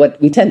long time.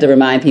 What we tend to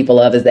remind people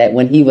of is that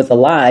when he was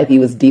alive, he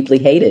was deeply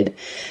hated.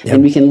 Yep.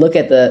 And we can look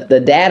at the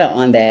data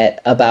on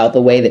that about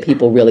the way that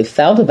people really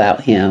felt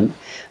about him.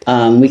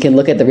 We can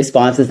look at the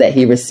responses that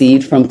he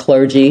received from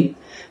clergy.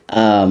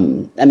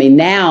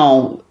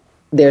 Now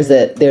there's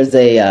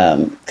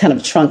a kind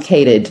of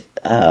truncated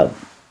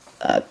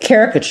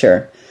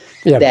caricature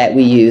that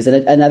we use,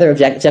 and another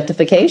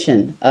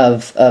objectification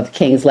of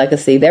King's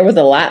legacy. There was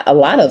a lot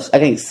of, I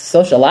think,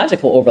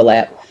 sociological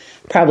overlap,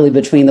 probably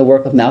between the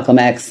work of Malcolm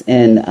X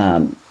and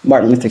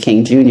Martin Luther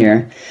King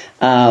Jr.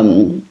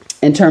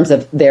 In terms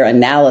of their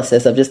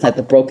analysis of just like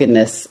the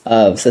brokenness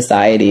of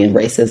society and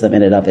racism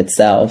in and of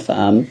itself.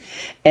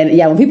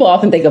 When people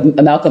often think of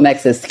Malcolm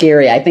X as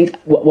scary, I think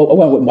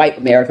when white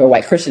America or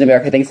white Christian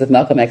America thinks of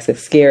Malcolm X as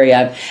scary,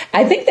 I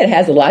think that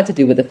has a lot to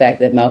do with the fact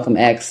that Malcolm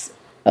X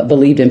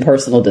believed in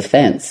personal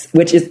defense,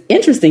 which is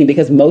interesting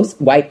because most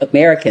white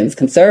Americans,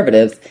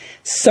 conservatives,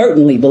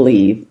 certainly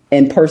believe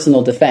in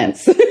personal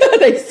defense.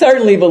 They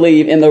certainly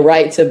believe in the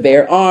right to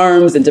bear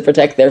arms and to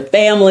protect their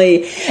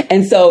family.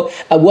 And so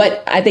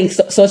what I think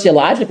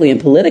sociologically and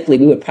politically,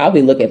 we would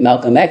probably look at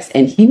Malcolm X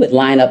and he would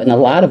line up in a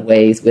lot of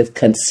ways with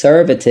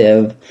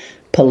conservative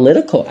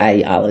political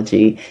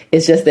ideology.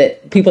 It's just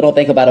that people don't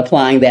think about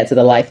applying that to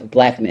the life of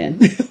black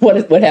men.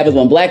 What happens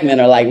when black men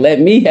are like, let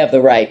me have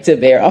the right to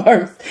bear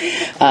arms?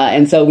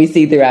 And so we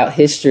see throughout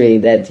history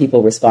that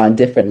people respond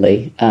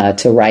differently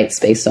to rights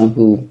based on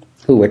who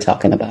we're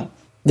talking about.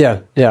 Yeah.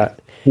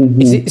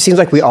 Mm-hmm. It seems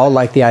like we all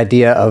like the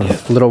idea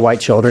of little white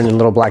children and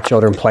little black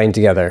children playing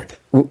together.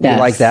 We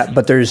like that,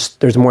 but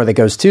there's more that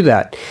goes to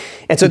that.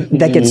 And so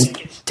that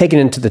gets taken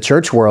into the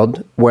church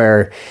world,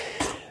 where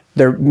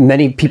there are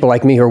many people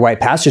like me who are white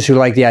pastors who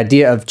like the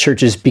idea of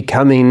churches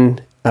becoming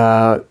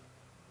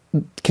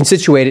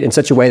constituted in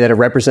such a way that it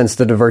represents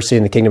the diversity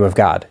in the kingdom of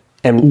God.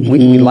 And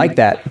we like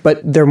that,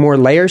 but there are more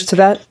layers to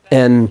that.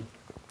 And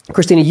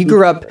Christina, you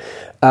grew up,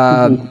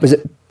 was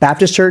it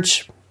Baptist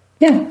church?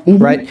 Yeah.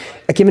 Right?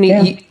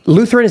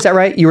 Lutheran, is that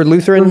right? You were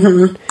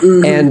Lutheran?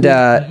 And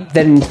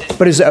then,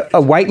 but it was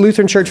a white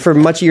Lutheran church for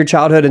much of your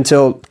childhood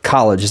until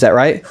college, is that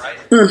right?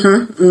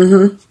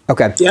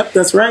 Okay. Yep,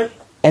 that's right.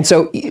 And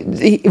so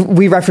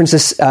we referenced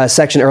this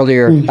section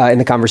earlier in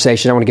the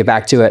conversation. I want to get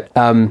back to it.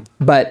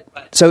 But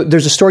so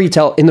there's a story you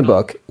tell in the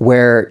book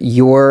where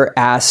you're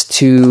asked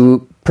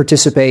to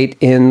participate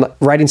in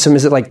writing some,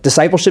 is it like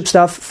discipleship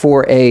stuff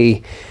for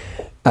a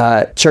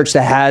church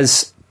that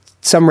has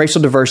some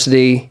racial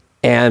diversity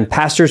and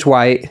pastor's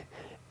white,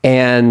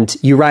 and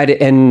you write it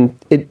and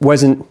it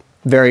wasn't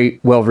very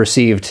well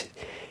received.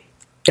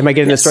 Am I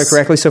getting this story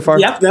correctly so far?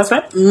 Yep, that's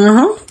right.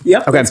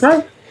 Yep, okay. That's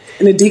right.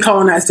 In the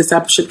decolonized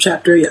discipleship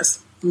chapter,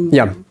 yes.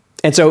 Yeah.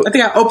 And so I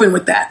think I opened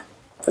with that.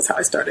 That's how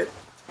I started.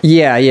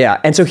 Yeah.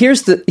 And so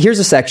here's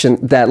a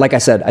section that, like I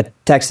said, I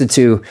texted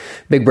to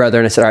Big Brother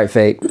and I said, all right,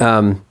 Fate,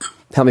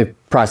 help me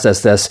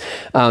process this,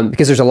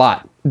 because there's a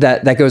lot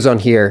that goes on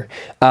here.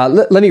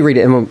 Let me read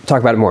it and we'll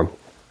talk about it more.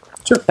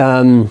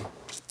 Sure.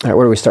 All right,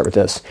 where do we start with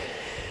this?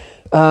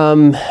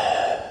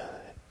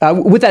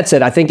 With that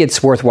said, I think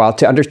it's worthwhile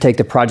to undertake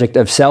the project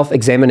of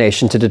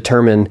self-examination to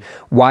determine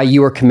why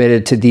you are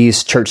committed to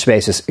these church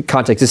spaces.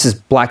 Context, this is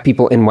Black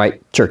people in white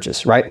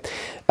churches, right?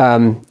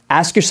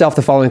 Ask yourself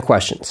the following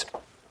questions.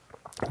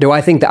 Do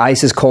I think the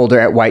ice is colder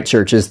at white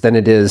churches than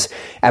it is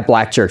at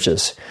Black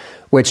churches?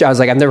 Which I was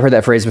like, I've never heard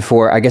that phrase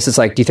before. I guess it's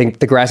like, do you think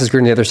the grass is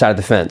greener on the other side of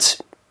the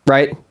fence?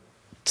 Right?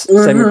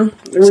 Same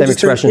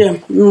expression? Yeah.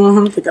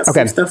 I think that's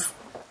some stuff.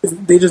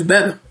 They just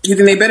better. You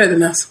think they're better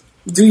than us?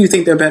 Do you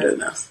think they're better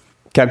than us?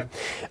 Okay.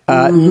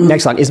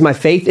 Next line. Is my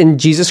faith in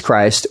Jesus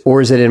Christ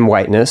or is it in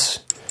whiteness?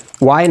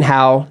 Why and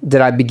how did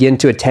I begin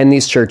to attend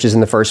these churches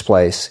in the first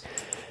place?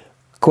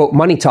 Quote,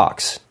 money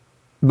talks.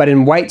 But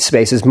in white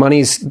spaces,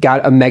 money's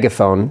got a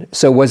megaphone.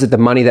 So was it the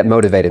money that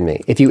motivated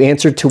me? If you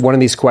answered to one of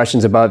these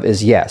questions above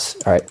is yes.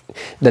 All right.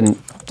 Then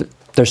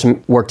there's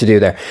some work to do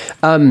there.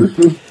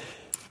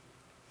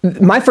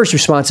 My first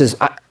response is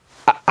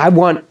I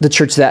want the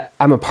church that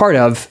I'm a part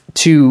of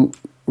to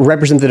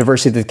represent the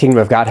diversity that the kingdom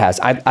of God has.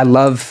 I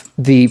love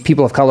the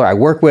people of color I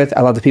work with.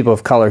 I love the people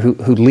of color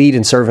who lead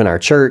and serve in our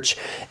church.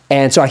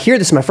 And so I hear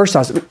this, my first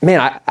thought is,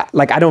 man,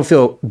 I don't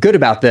feel good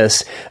about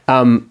this.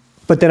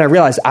 But then I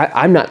realized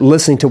I'm not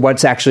listening to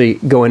what's actually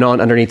going on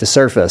underneath the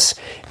surface.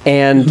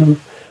 And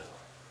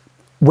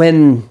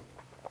when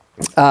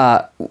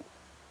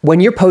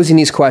you're posing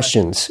these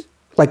questions,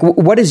 like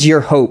what is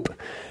your hope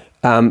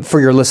for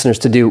your listeners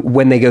to do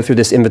when they go through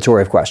this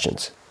inventory of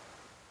questions?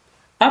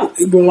 I hope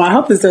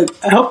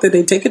that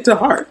they take it to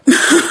heart.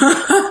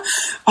 I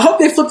hope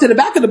they flip to the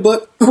back of the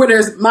book where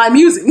there's my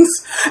musings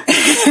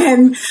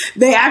and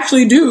they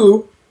actually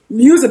do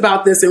muse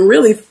about this and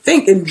really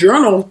think and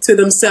journal to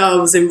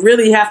themselves and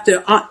really have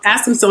to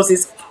ask themselves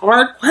these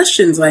hard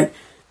questions like,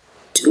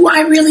 do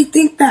I really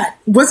think that?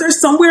 Was there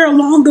somewhere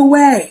along the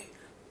way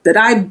that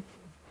I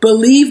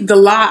believed the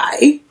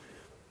lie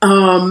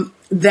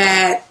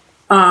that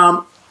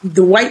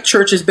the white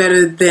church is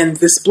better than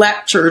this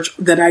Black church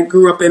that I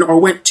grew up in or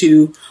went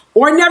to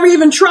or never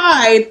even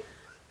tried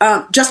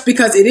just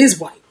because it is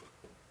white?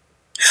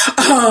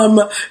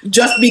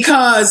 Just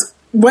because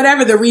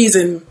whatever the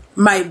reason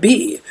might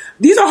be.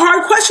 These are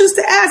hard questions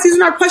to ask. These are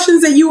not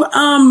questions that you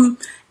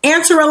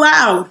answer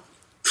aloud.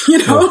 You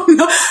know,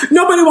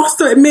 nobody wants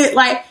to admit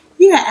like,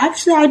 yeah,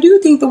 actually, I do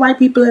think the white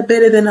people are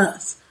better than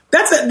us.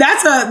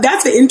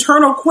 That's an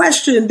internal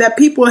question that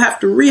people have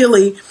to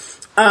really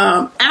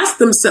ask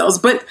themselves.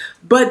 But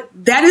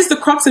that is the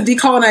crux of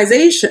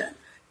decolonization.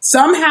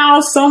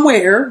 Somehow,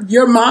 somewhere,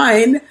 your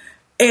mind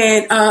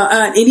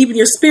and even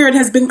your spirit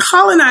has been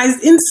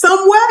colonized in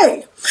some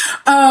way.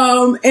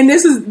 And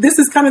this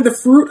is kind of the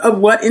fruit of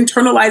what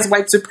internalized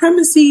white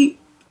supremacy,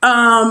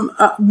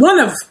 one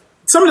of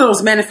some of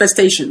those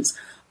manifestations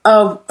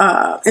of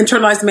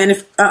internalized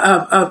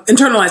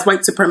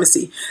white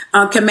supremacy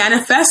can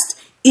manifest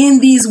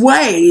in these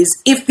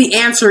ways if the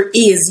answer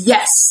is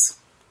yes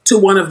to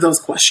one of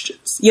those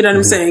questions. You know what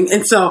I'm saying?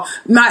 And so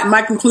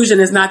my conclusion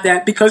is not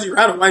that because you're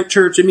out of white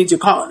church, it means you're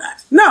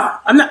colonized. No,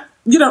 I'm not.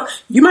 You know,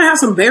 you might have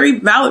some very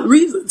valid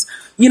reasons,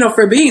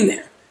 for being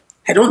there.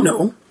 I don't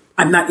know.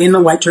 I'm not in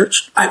the white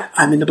church.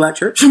 I'm in the Black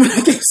church. When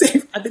I get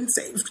saved, I've been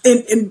saved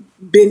and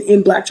been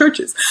in Black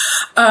churches.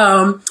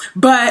 But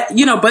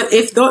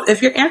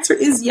if your answer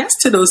is yes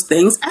to those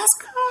things,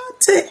 ask God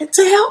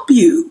to help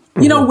you.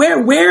 You know,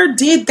 where was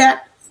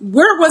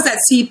that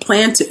seed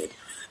planted?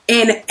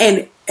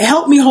 And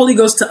help me, Holy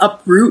Ghost, to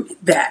uproot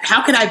that.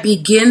 How can I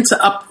begin to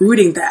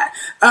uproot that?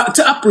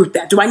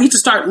 Do I need to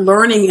start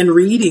learning and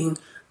reading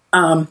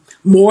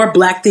more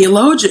Black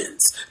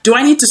theologians? Do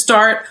I need to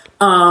start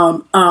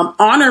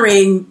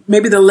honoring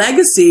maybe the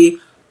legacy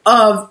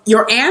of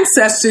your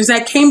ancestors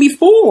that came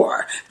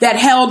before that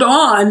held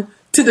on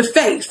to the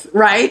faith,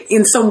 right?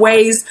 In some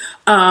ways,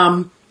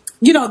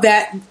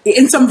 that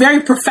in some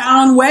very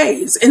profound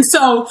ways. And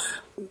so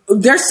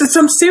there's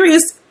some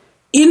serious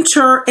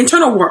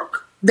internal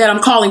work that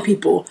I'm calling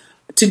people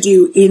to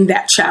do in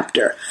that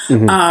chapter.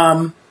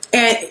 And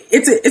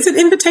it's an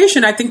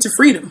invitation, I think, to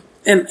freedom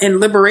and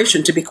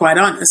liberation, to be quite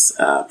honest,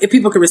 if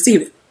people can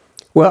receive it.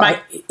 Well,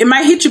 it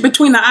might hit you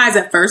between the eyes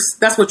at first.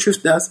 That's what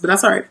truth does, but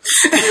that's all right.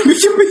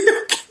 You'll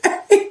be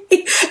okay.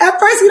 At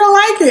first, you don't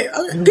like it.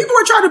 People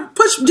are trying to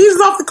push Jesus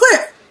off the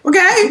cliff.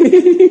 Okay.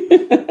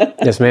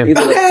 Yes, ma'am.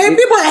 Okay.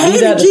 People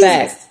hated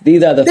Jesus.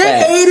 These are the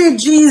facts. They hated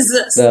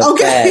Jesus.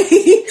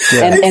 Okay.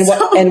 Yeah.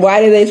 And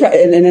why did they try?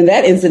 And in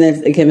that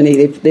incident,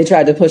 Kimberly, they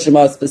tried to push him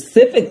off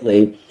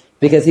specifically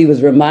because he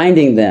was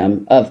reminding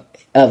them of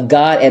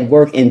God at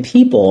work in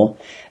people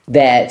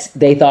that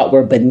they thought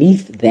were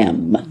beneath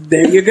them.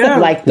 There you go.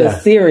 Like the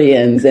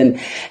Syrians. And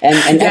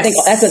yes. I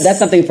think that's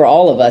something for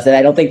all of us. And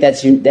I don't think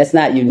that's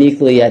not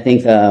uniquely, I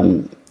think,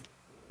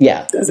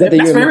 whether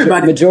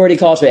you're majority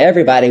culture,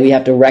 everybody, we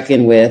have to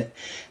reckon with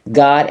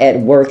God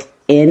at work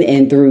in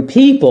and through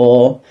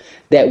people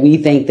that we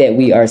think that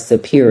we are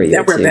superior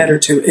that we're to. Better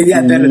to.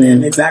 Yeah, better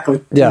than.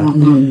 Exactly. Yeah.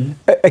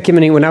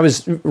 Kimberly, when I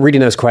was reading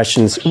those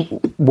questions,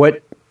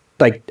 what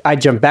I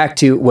jumped back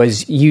to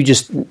was you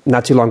just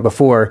not too long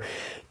before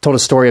told a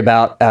story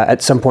about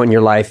at some point in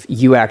your life,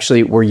 you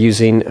actually were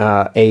using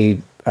a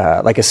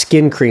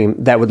skin cream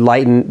that would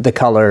lighten the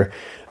color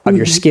of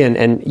your skin.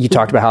 And you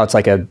talked about how it's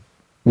like a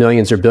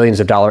millions or billions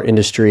of dollar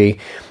industry.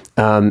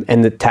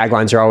 And the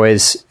taglines are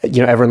always,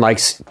 everyone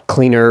likes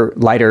cleaner,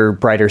 lighter,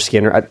 brighter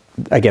skin.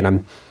 Again,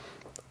 I'm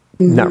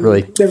not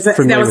really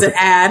familiar. That was an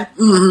ad.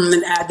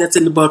 An ad that's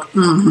in the book.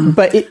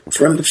 But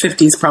from the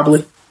 50s,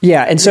 probably.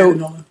 Yeah. And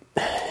so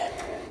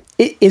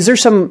is there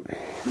some,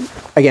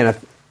 again,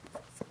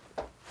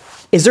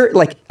 is there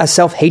like a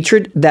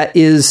self-hatred that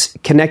is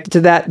connected to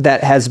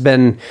that has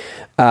been,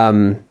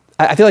 I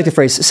feel like the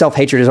phrase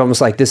self-hatred is almost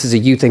like this is a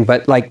you thing,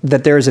 but like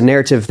that there is a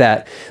narrative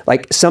that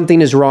like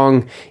something is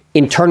wrong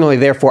internally,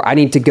 therefore I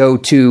need to go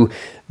to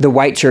the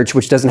white church,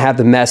 which doesn't have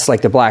the mess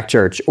like the black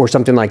church or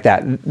something like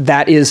that.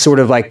 That is sort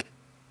of like,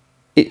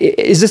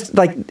 is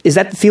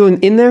that the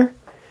feeling in there?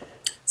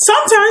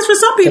 Sometimes for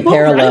some people,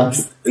 right?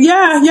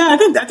 Yeah. I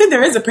think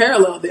there is a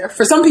parallel there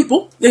for some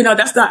people.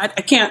 That's not.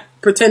 I can't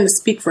pretend to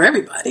speak for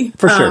everybody,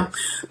 for sure.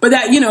 But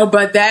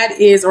that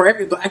is, or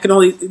everybody. I can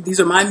only. These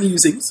are my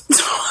musings.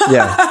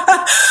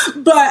 Yeah.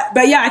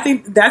 but yeah, I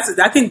think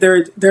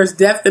there's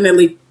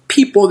definitely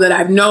people that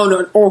I've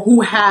known or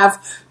who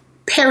have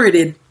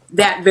parroted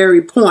that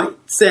very point,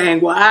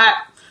 saying, "Well,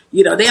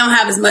 they don't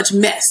have as much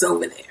mess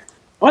over there."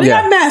 Well, they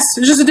got mess.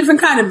 It's just a different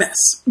kind of mess.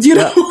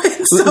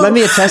 So, let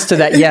me attest to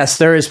that. Yes,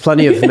 there is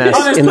plenty of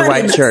mess in the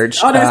white church.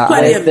 Oh, there's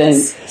plenty of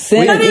mess.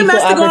 Plenty of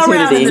mess to go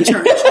around in the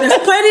church.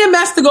 There's plenty of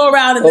mess to go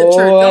around in the church.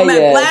 Don't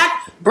matter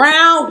black,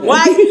 brown,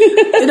 white.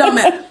 It don't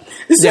matter.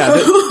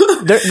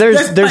 So,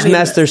 there's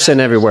mess. There's sin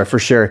everywhere for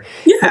sure.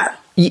 Yeah.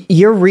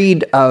 Your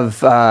read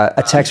of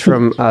a text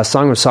from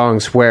Song of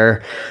Songs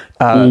where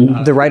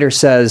the writer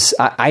says,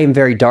 "I am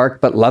very dark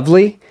but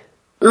lovely."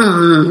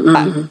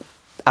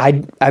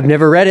 I've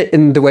never read it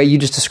in the way you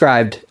just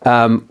described,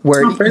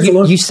 where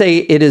you say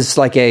it is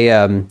like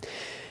a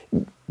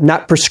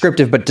not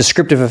prescriptive but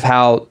descriptive of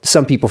how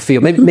some people feel.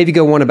 Maybe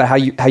go on about how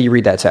you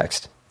read that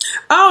text.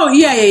 Oh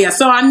yeah.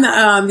 So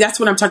I'm that's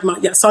what I'm talking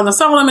about. Yeah, Song of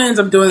Solomon's.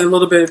 I'm doing a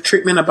little bit of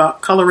treatment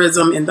about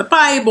colorism in the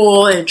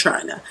Bible and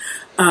trying to,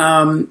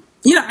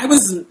 I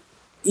was,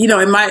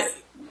 in my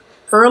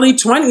early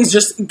 20s,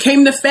 just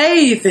came to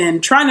faith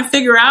and trying to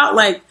figure out,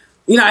 I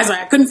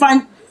couldn't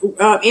find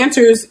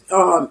answers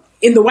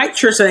in the white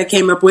church that I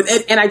came up with.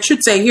 And I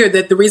should say here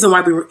that the reason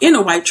why we were in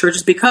a white church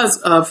is because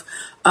of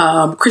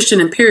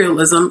Christian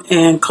imperialism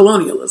and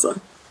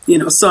colonialism.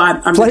 So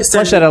I'm flesh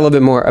that out a little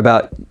bit more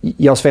about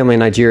y'all's family in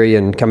Nigeria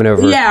and coming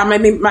over. Yeah,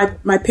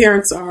 my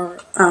parents are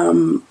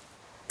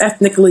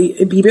ethnically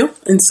Ibibio,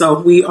 and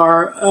so we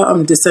are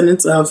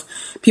descendants of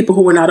people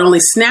who were not only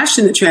snatched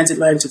in the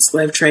transatlantic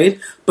slave trade,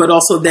 but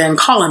also then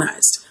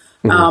colonized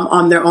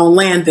on their own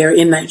land there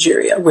in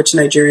Nigeria, which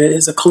Nigeria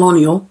is a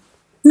colonial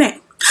name.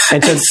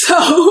 And so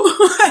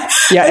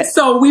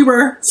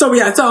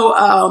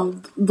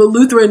the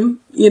Lutheran,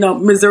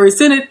 Missouri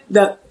Synod,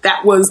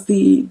 that was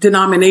the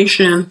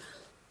denomination,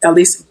 at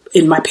least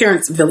in my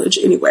parents' village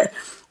anyway,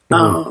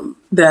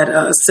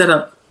 that set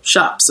up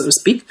shop, so to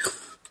speak.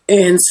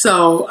 And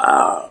so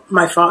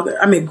my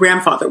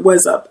grandfather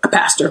was a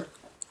pastor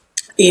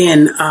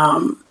in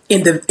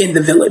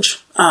the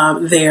village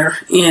there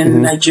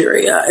in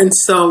Nigeria. And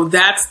so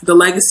that's the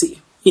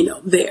legacy,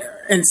 there.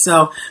 And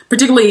so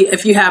particularly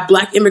if you have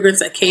black immigrants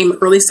that came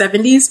early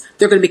 70s,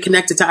 they're going to be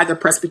connected to either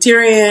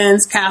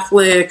Presbyterians,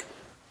 Catholic,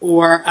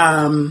 or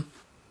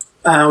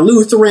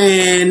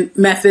Lutheran,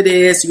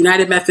 Methodist,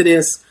 United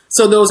Methodist.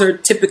 So those are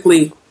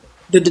typically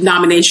the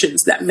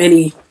denominations that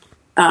many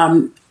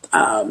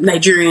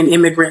Nigerian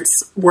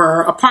immigrants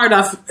were a part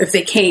of if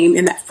they came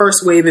in that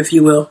first wave, if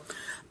you will,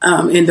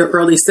 in the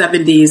early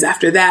 70s.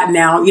 After that,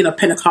 now,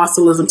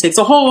 Pentecostalism takes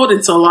a hold.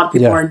 And so a lot of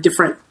people are in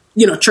different,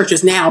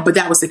 churches now, but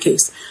that was the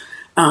case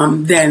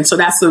then. So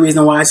that's the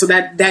reason why. So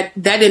that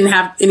didn't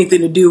have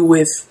anything to do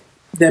with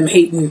them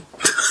hating,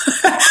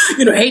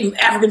 hating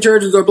African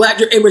churches or black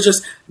churches. It was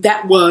just,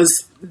 that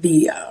was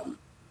the,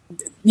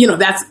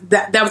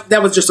 that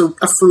was just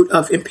a fruit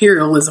of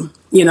imperialism,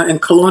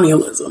 and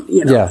colonialism,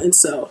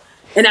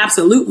 and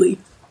absolutely,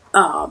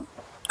 a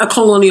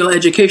colonial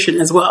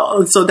education as well.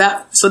 And so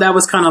that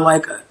was kind of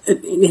like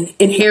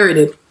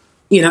inherited,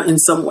 in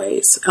some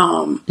ways,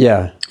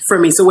 for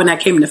me. So when I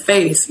came to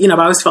faith, I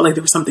always felt like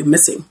there was something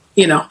missing,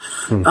 and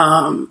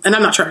I'm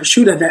not trying to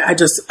shoot at that. I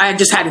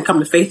just hadn't come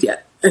to faith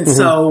yet. And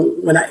so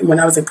when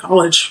I was in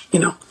college,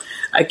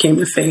 I came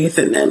to faith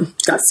and then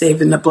got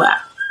saved in a black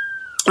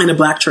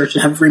church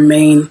and have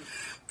remained,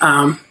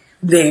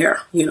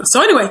 there,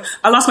 So anyway,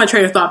 I lost my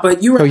train of thought,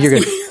 but you were. Oh, you're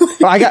good.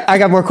 Oh, I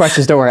got more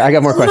questions. Don't worry, I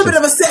got more questions. A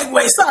little bit of a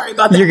segue. Sorry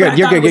about that. You're good.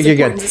 You're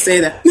good. To say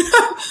that.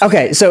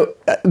 Okay, so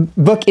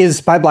book is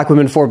by Black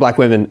women for Black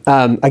women.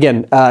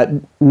 Again,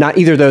 not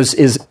either of those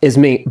is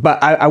me,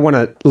 but I want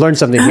to learn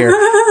something here.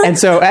 And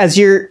so as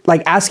you're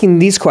like asking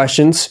these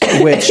questions,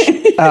 which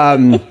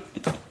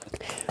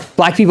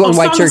Black people in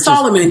white churches.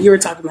 Solomon, you were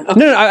talking about. Okay.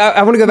 No,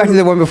 I want to go back to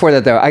the one before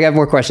that, though. I got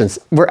more questions.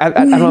 I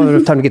don't have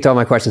enough time to get to all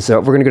my questions, so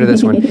we're going to go to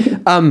this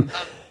one.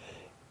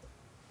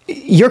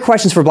 Your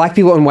questions for Black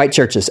people in white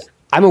churches.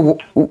 I'm a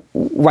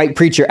white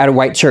preacher at a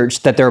white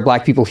church that there are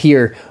Black people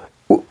here.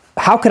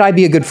 How could I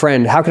be a good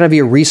friend? How can I be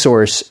a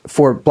resource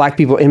for Black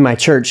people in my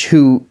church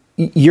who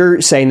you're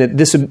saying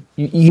that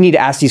you need to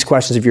ask these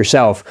questions of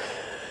yourself?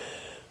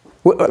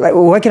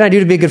 What can I do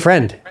to be a good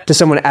friend to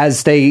someone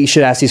as they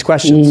should ask these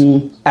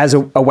questions as a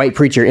white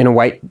preacher in a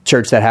white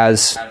church that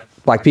has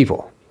Black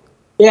people?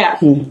 Yeah.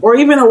 Or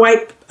even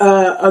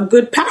a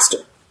good pastor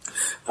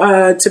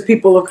to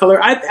people of color.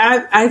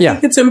 I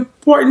think it's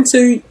important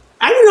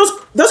I think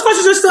those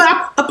questions are still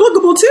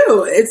applicable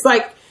too. It's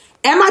like,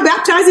 am I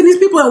baptizing these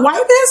people in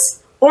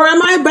whiteness or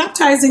am I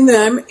baptizing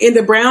them in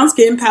the brown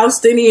skinned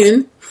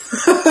Palestinian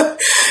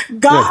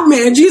God,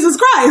 man, Jesus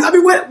Christ? I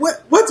mean,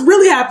 what's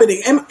really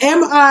happening? Am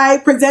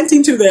I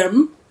presenting to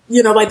them,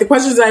 like the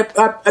questions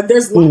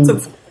there's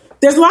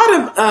a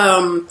lot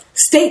of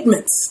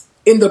statements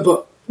in the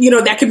book,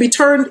 that can be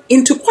turned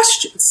into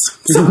questions.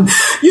 So,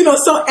 so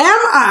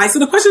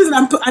the question is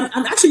that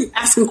I'm actually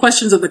asking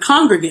questions of the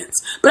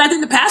congregants, but I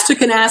think the pastor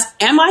can ask,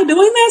 am I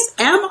doing this?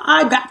 Am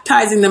I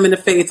baptizing them in the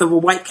faith of a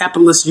white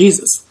capitalist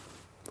Jesus?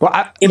 Well,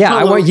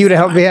 I want you to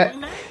help me. Yeah.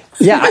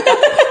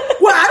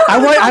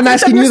 I'm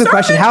asking you the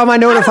question. How am I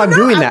knowing if I'm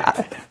doing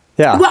that?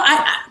 Yeah. Well,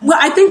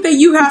 I think that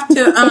you have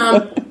to.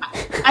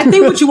 I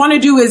think what you want to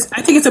do is,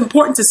 I think it's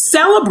important to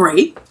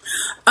celebrate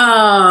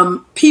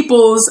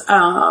people's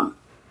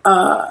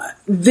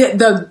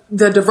the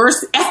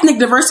diverse ethnic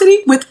diversity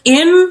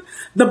within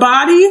the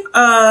body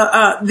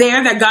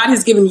there that God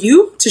has given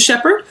you to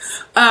shepherd.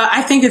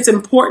 I think it's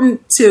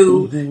important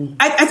to.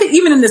 I think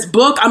even in this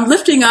book, I'm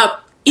lifting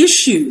up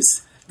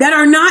issues that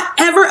are not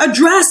ever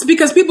addressed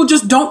because people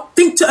just don't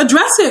think to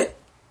address it.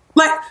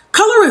 Like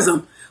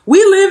colorism.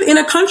 We live in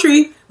a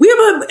country, we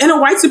live in a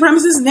white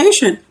supremacist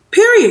nation,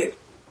 period.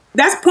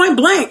 That's point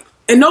blank.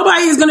 And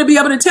nobody is going to be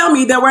able to tell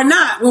me that we're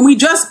not when we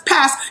just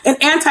passed an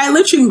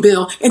anti-lynching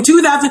bill in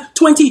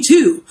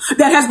 2022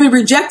 that has been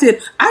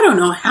rejected, I don't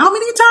know how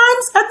many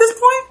times at this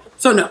point.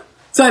 So no.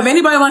 So if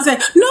anybody wants to say,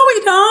 no,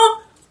 we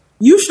don't,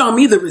 you show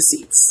me the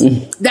receipts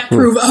that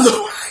prove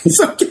otherwise,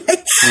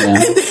 okay?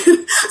 Yeah. And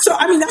then, so,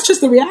 I mean, that's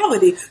just the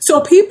reality. So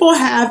people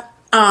have,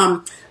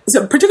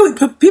 particularly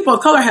people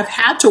of color have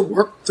had to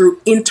work through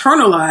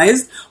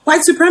internalized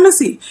white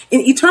supremacy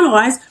and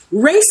internalized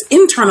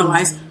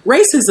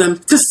racism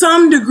to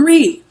some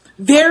degree,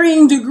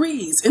 varying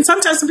degrees. And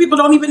sometimes some people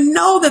don't even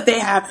know that they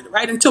have it,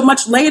 right? Until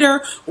much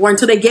later or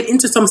until they get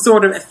into some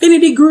sort of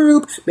affinity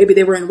group. Maybe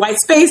they were in white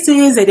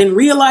spaces. They didn't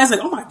realize,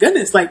 like, oh my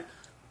goodness, like,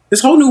 this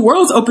whole new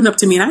world's opened up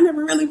to me, and I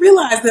never really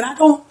realized that I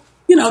don't,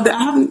 that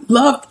I haven't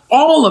loved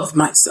all of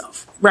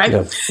myself, right?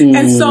 Yeah.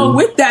 And so,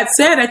 with that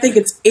said, I think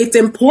it's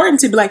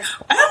important to be like,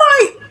 am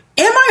I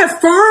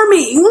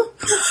affirming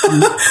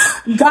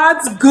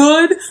God's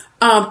good,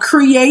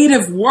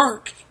 creative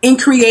work in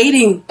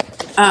creating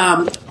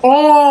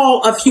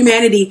all of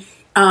humanity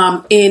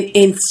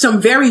in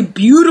some very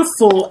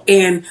beautiful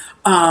and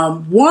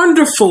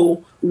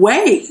wonderful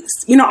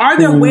ways? Are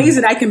there ways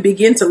that I can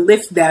begin to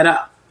lift that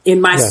up? In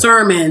my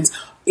sermons,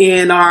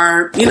 in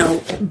our,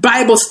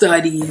 Bible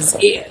studies,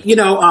 in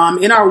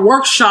our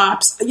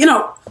workshops,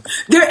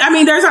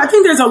 I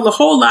think there's a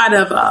whole lot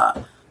of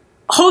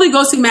Holy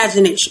Ghost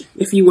imagination,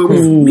 if you will.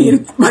 Me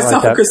and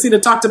myself and Christina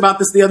talked about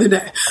this the other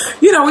day.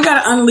 We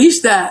got to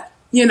unleash that,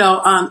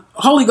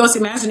 Holy Ghost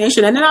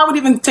imagination. And then I would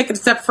even take it a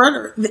step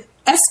further, the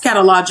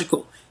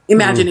eschatological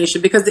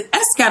imagination, because the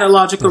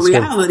eschatological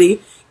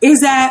reality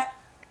is that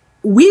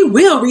we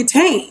will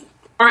retain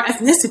our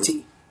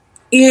ethnicity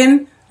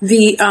in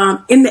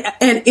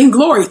in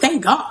glory.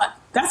 Thank God.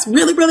 That's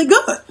really, really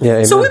good.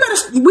 Yeah, so we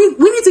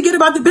need to get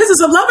about the business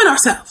of loving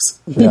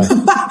ourselves. Yeah.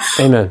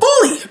 Amen.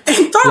 Fully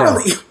and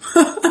thoroughly.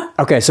 Yeah.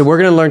 Okay, so we're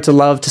going to learn to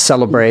love, to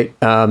celebrate.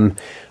 When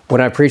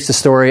I preach the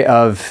story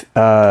of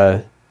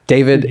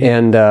David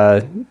and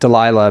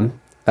Delilah,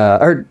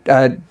 or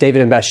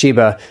David and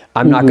Bathsheba,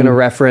 I'm not going to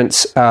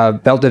reference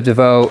Belle de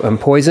DeVoe and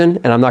Poison,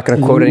 and I'm not going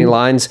to quote any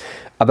lines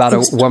about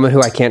a woman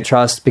who I can't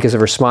trust because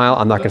of her smile.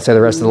 I'm not going to say the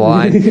rest of the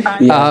line.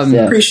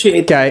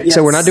 Appreciate that. Okay,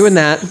 so we're not doing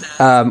that.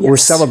 We're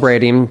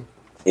celebrating,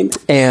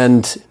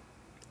 and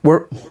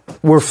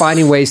we're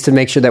finding ways to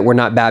make sure that we're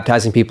not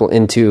baptizing people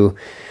into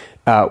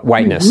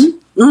whiteness.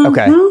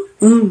 Okay.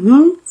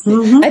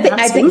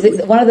 I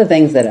think one of the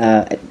things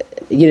that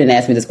you didn't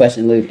ask me this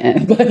question, Luke,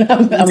 but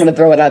I'm going to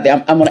throw it out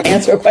there. I'm going to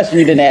answer a question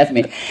you didn't ask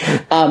me.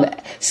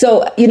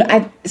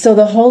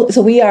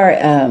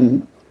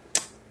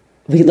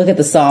 We look at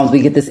the Psalms,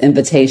 we get this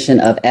invitation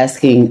of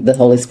asking the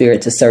Holy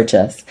Spirit to search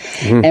us.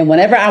 And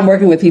whenever I'm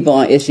working with people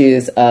on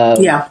issues of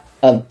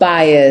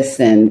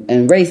bias and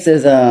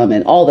racism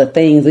and all the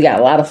things, we got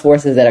a lot of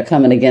forces that are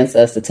coming against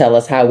us to tell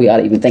us how we ought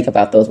to even think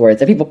about those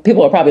words. And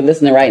people are probably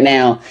listening right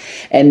now,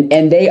 and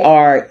they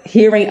are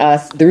hearing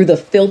us through the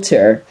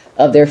filter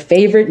of their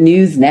favorite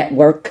news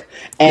network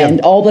and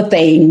all the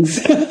things.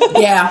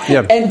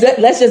 And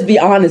let's just be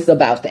honest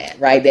about that,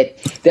 right?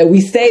 That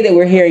we say that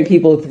we're hearing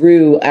people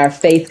through our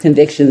faith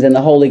convictions and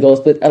the Holy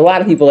Ghost, but a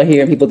lot of people are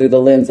hearing people through the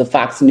lens of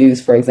Fox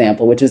News, for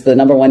example, which is the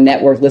 #1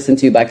 network listened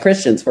to by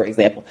Christians, for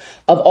example,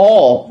 of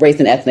all race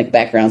and ethnic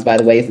backgrounds, by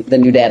the way, the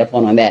new data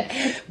point on that.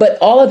 But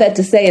all of that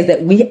to say is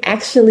that we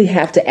actually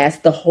have to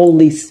ask the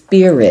Holy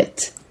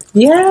Spirit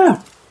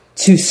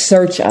to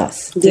search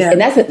us.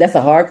 And that's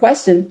a hard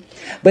question.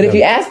 But if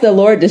you ask the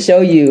Lord to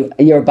show you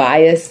your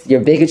bias,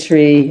 your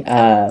bigotry,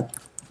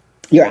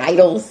 your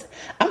idols,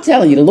 I'm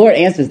telling you, the Lord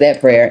answers that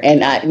prayer.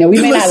 And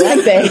we may not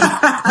like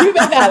that. We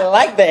may not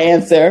like the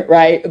answer,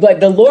 right? But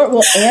the Lord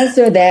will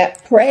answer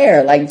that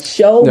prayer. Like,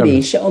 show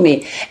me.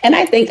 And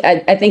I think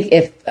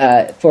if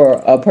for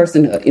a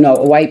person,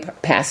 a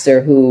white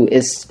pastor who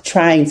is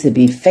trying to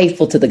be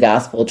faithful to the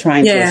gospel,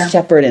 trying to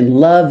shepherd and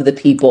love the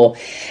people,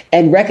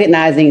 and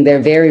recognizing their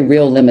very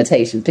real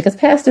limitations, because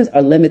pastors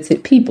are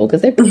limited people,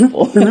 because they're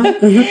people.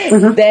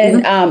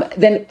 Then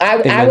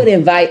I would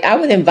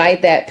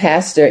invite that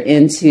pastor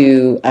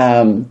into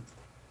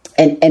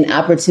an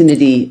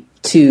opportunity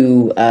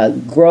to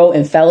grow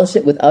in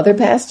fellowship with other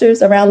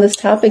pastors around this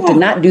topic. To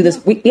not do this,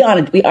 we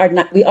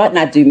ought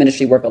not do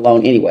ministry work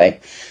alone anyway.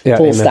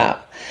 Full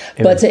stop.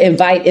 Amen. But to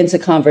invite into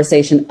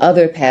conversation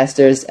other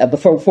pastors,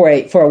 for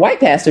a white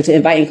pastor to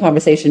invite in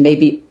conversation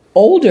maybe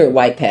older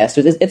white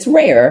pastors. It's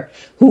rare,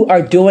 who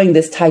are doing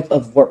this type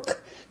of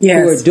work. Who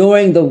are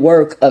doing the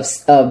work of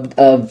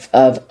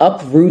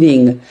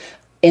uprooting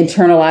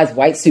internalized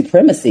white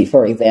supremacy,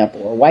 for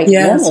example, or white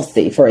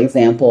normalcy, for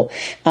example,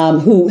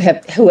 who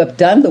have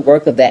done the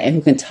work of that and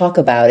who can talk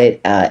about it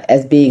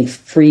as being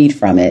freed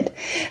from it,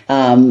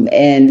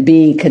 and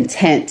being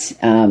content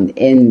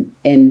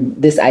in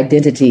this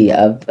identity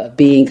of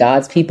being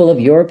God's people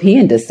of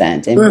European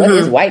descent. And what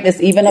is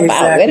whiteness even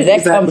about? Where did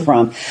that come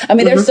from? I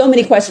mean, there's so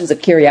many questions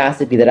of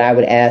curiosity that I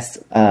would ask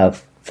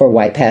for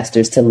white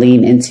pastors to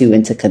lean into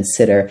and to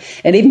consider.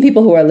 And even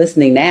people who are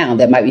listening now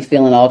that might be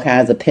feeling all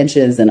kinds of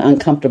pinches and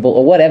uncomfortable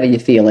or whatever you're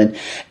feeling,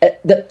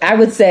 I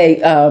would say,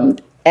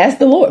 ask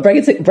the Lord,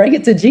 bring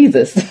it to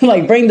Jesus,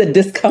 like bring the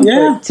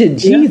discomfort to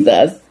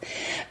Jesus.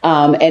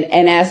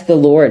 And ask the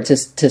Lord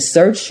to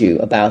search you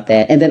about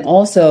that. And then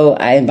also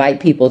I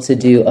invite people to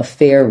do a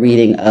fair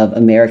reading of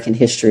American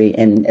history.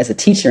 And as a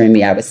teacher in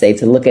me, I would say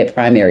to look at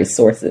primary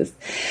sources.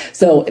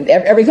 So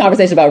every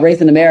conversation about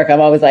race in America,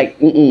 I'm always like,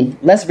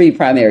 let's read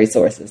primary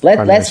sources.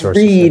 Let's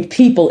read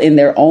people in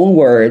their own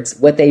words,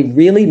 what they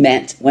really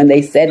meant when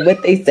they said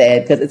what they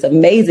said, because it's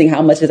amazing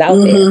how much is out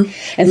there.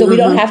 And so we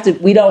don't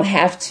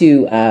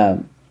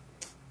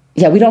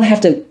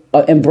have to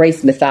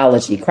embrace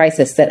mythology. Christ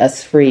has set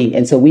us free.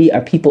 And so we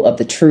are people of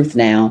the truth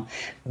now.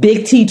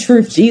 Big T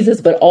truth, Jesus,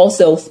 but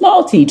also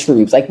small T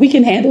truths. Like, we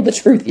can handle the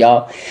truth,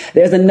 y'all.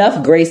 There's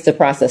enough grace to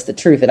process the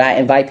truth. And I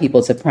invite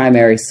people to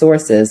primary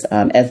sources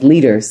as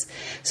leaders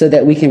so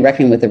that we can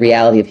reckon with the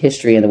reality of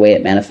history and the way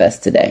it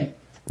manifests today.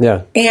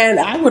 Yeah. And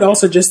I would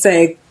also just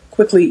say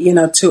quickly,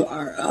 to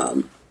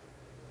our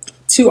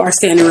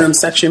standing room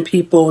section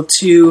people,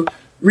 to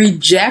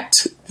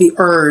reject the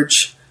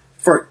urge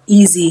for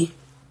easy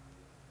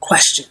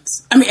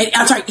questions.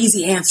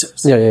 Easy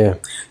answers. Yeah.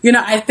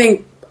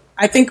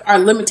 I think our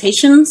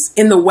limitations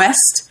in the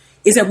West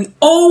is that we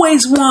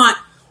always want,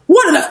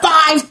 what are the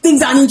 5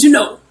 things I need to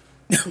know?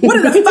 What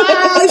are the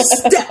 5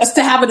 steps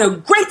to having a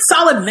great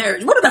solid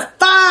marriage? What are the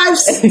 5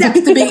 steps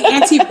to being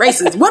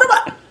anti-racist? What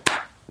about...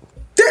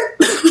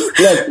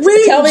 Look,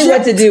 tell me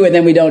what to do, and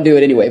then we don't do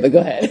it anyway, but go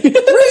ahead.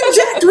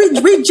 Reject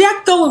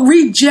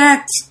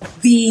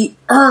the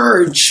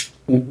urge,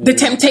 the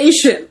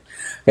temptation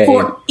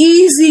for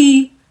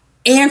easy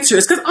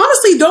answers. Because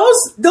honestly,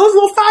 those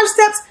little 5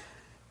 steps,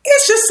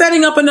 it's just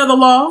setting up another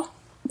law.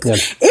 Yeah.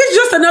 It's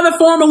just another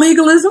form of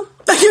legalism.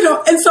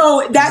 And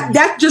so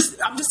I'm just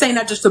saying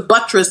that just to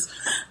buttress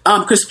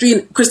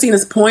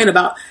Christina's point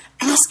about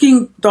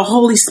asking the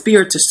Holy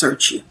Spirit to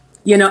search you,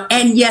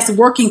 and yes,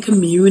 working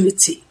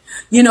community.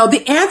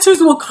 The answers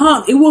will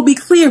come. It will be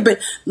clear, but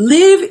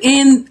live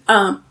in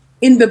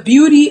in the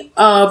beauty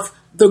of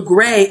the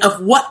gray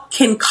of what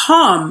can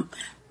come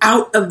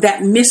out of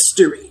that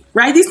mystery,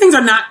 right? These things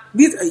are not,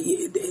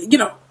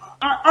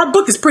 our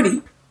book is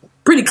pretty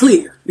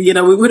clear. We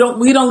don't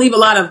leave a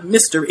lot of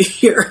mystery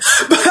here,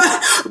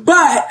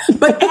 but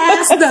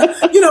as so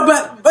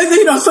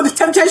the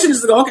temptation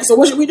is to go, okay, so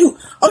what should we do?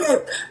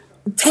 Okay,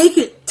 take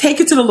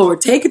it to the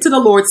Lord,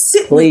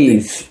 sit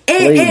please, with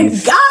it, and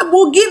God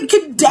will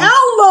can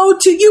download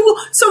to you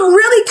some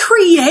really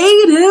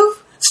creative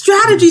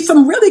strategies,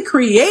 some really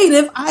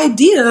creative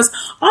ideas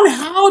on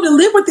how to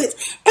live with it.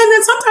 And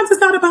then sometimes it's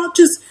not about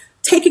just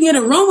taking it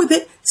and run with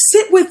it.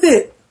 Sit with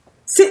it.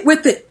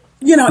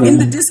 In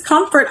the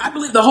discomfort, I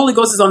believe the Holy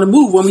Ghost is on the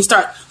move. When we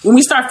start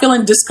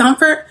feeling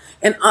discomfort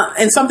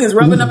and something's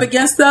rubbing up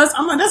against us,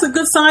 I'm like, that's a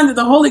good sign that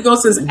the Holy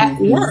Ghost is at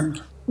work.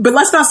 But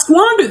let's not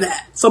squander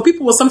that. So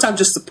people will sometimes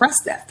just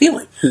suppress that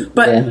feeling.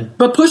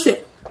 But push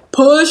it.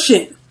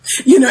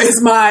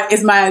 Is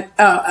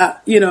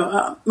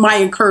my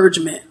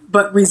encouragement.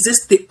 But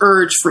resist the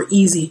urge for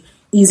easy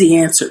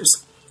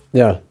answers.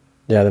 Yeah,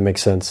 that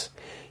makes sense.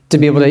 To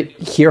be able to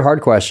hear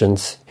hard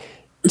questions,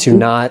 to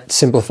not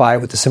simplify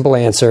with a simple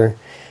answer,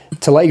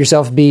 to let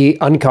yourself be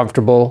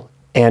uncomfortable,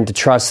 and to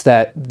trust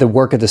that the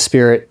work of the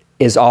Spirit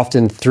is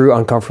often through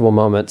uncomfortable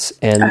moments,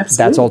 and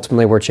that's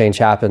ultimately where change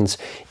happens.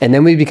 And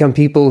then we become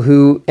people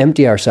who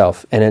empty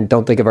ourselves and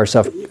don't think of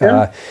ourselves.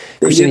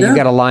 Christina, you've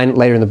got a line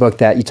later in the book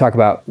that you talk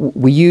about,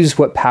 we use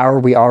what power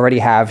we already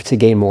have to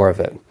gain more of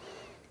it.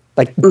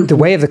 Like the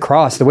way of the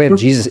cross, the way of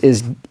Jesus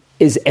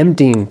is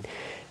emptying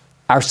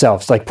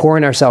ourselves, like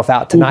pouring ourselves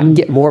out to not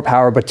get more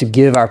power, but to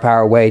give our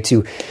power away,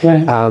 to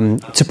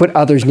put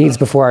others' needs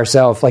before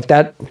ourselves. Like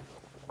that,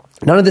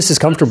 none of this is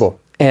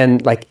comfortable.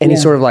 And like any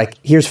sort of like,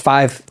 here's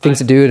 5 things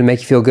to do to make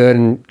you feel good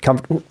and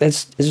comfortable,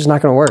 it's just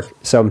not going to work.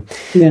 So,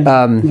 this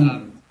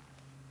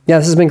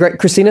has been great.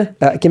 Christina,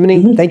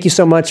 Kimberly, thank you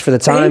so much for the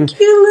time. Thank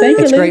you, Liz.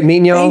 It's great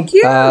meeting y'all. Thank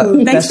you.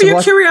 Thanks for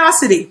your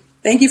curiosity.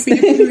 Thank you for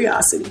your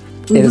curiosity.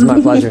 It is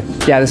my pleasure.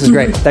 Yeah, this is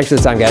great. Thanks for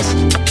the time, guys.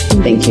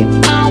 Thank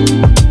you.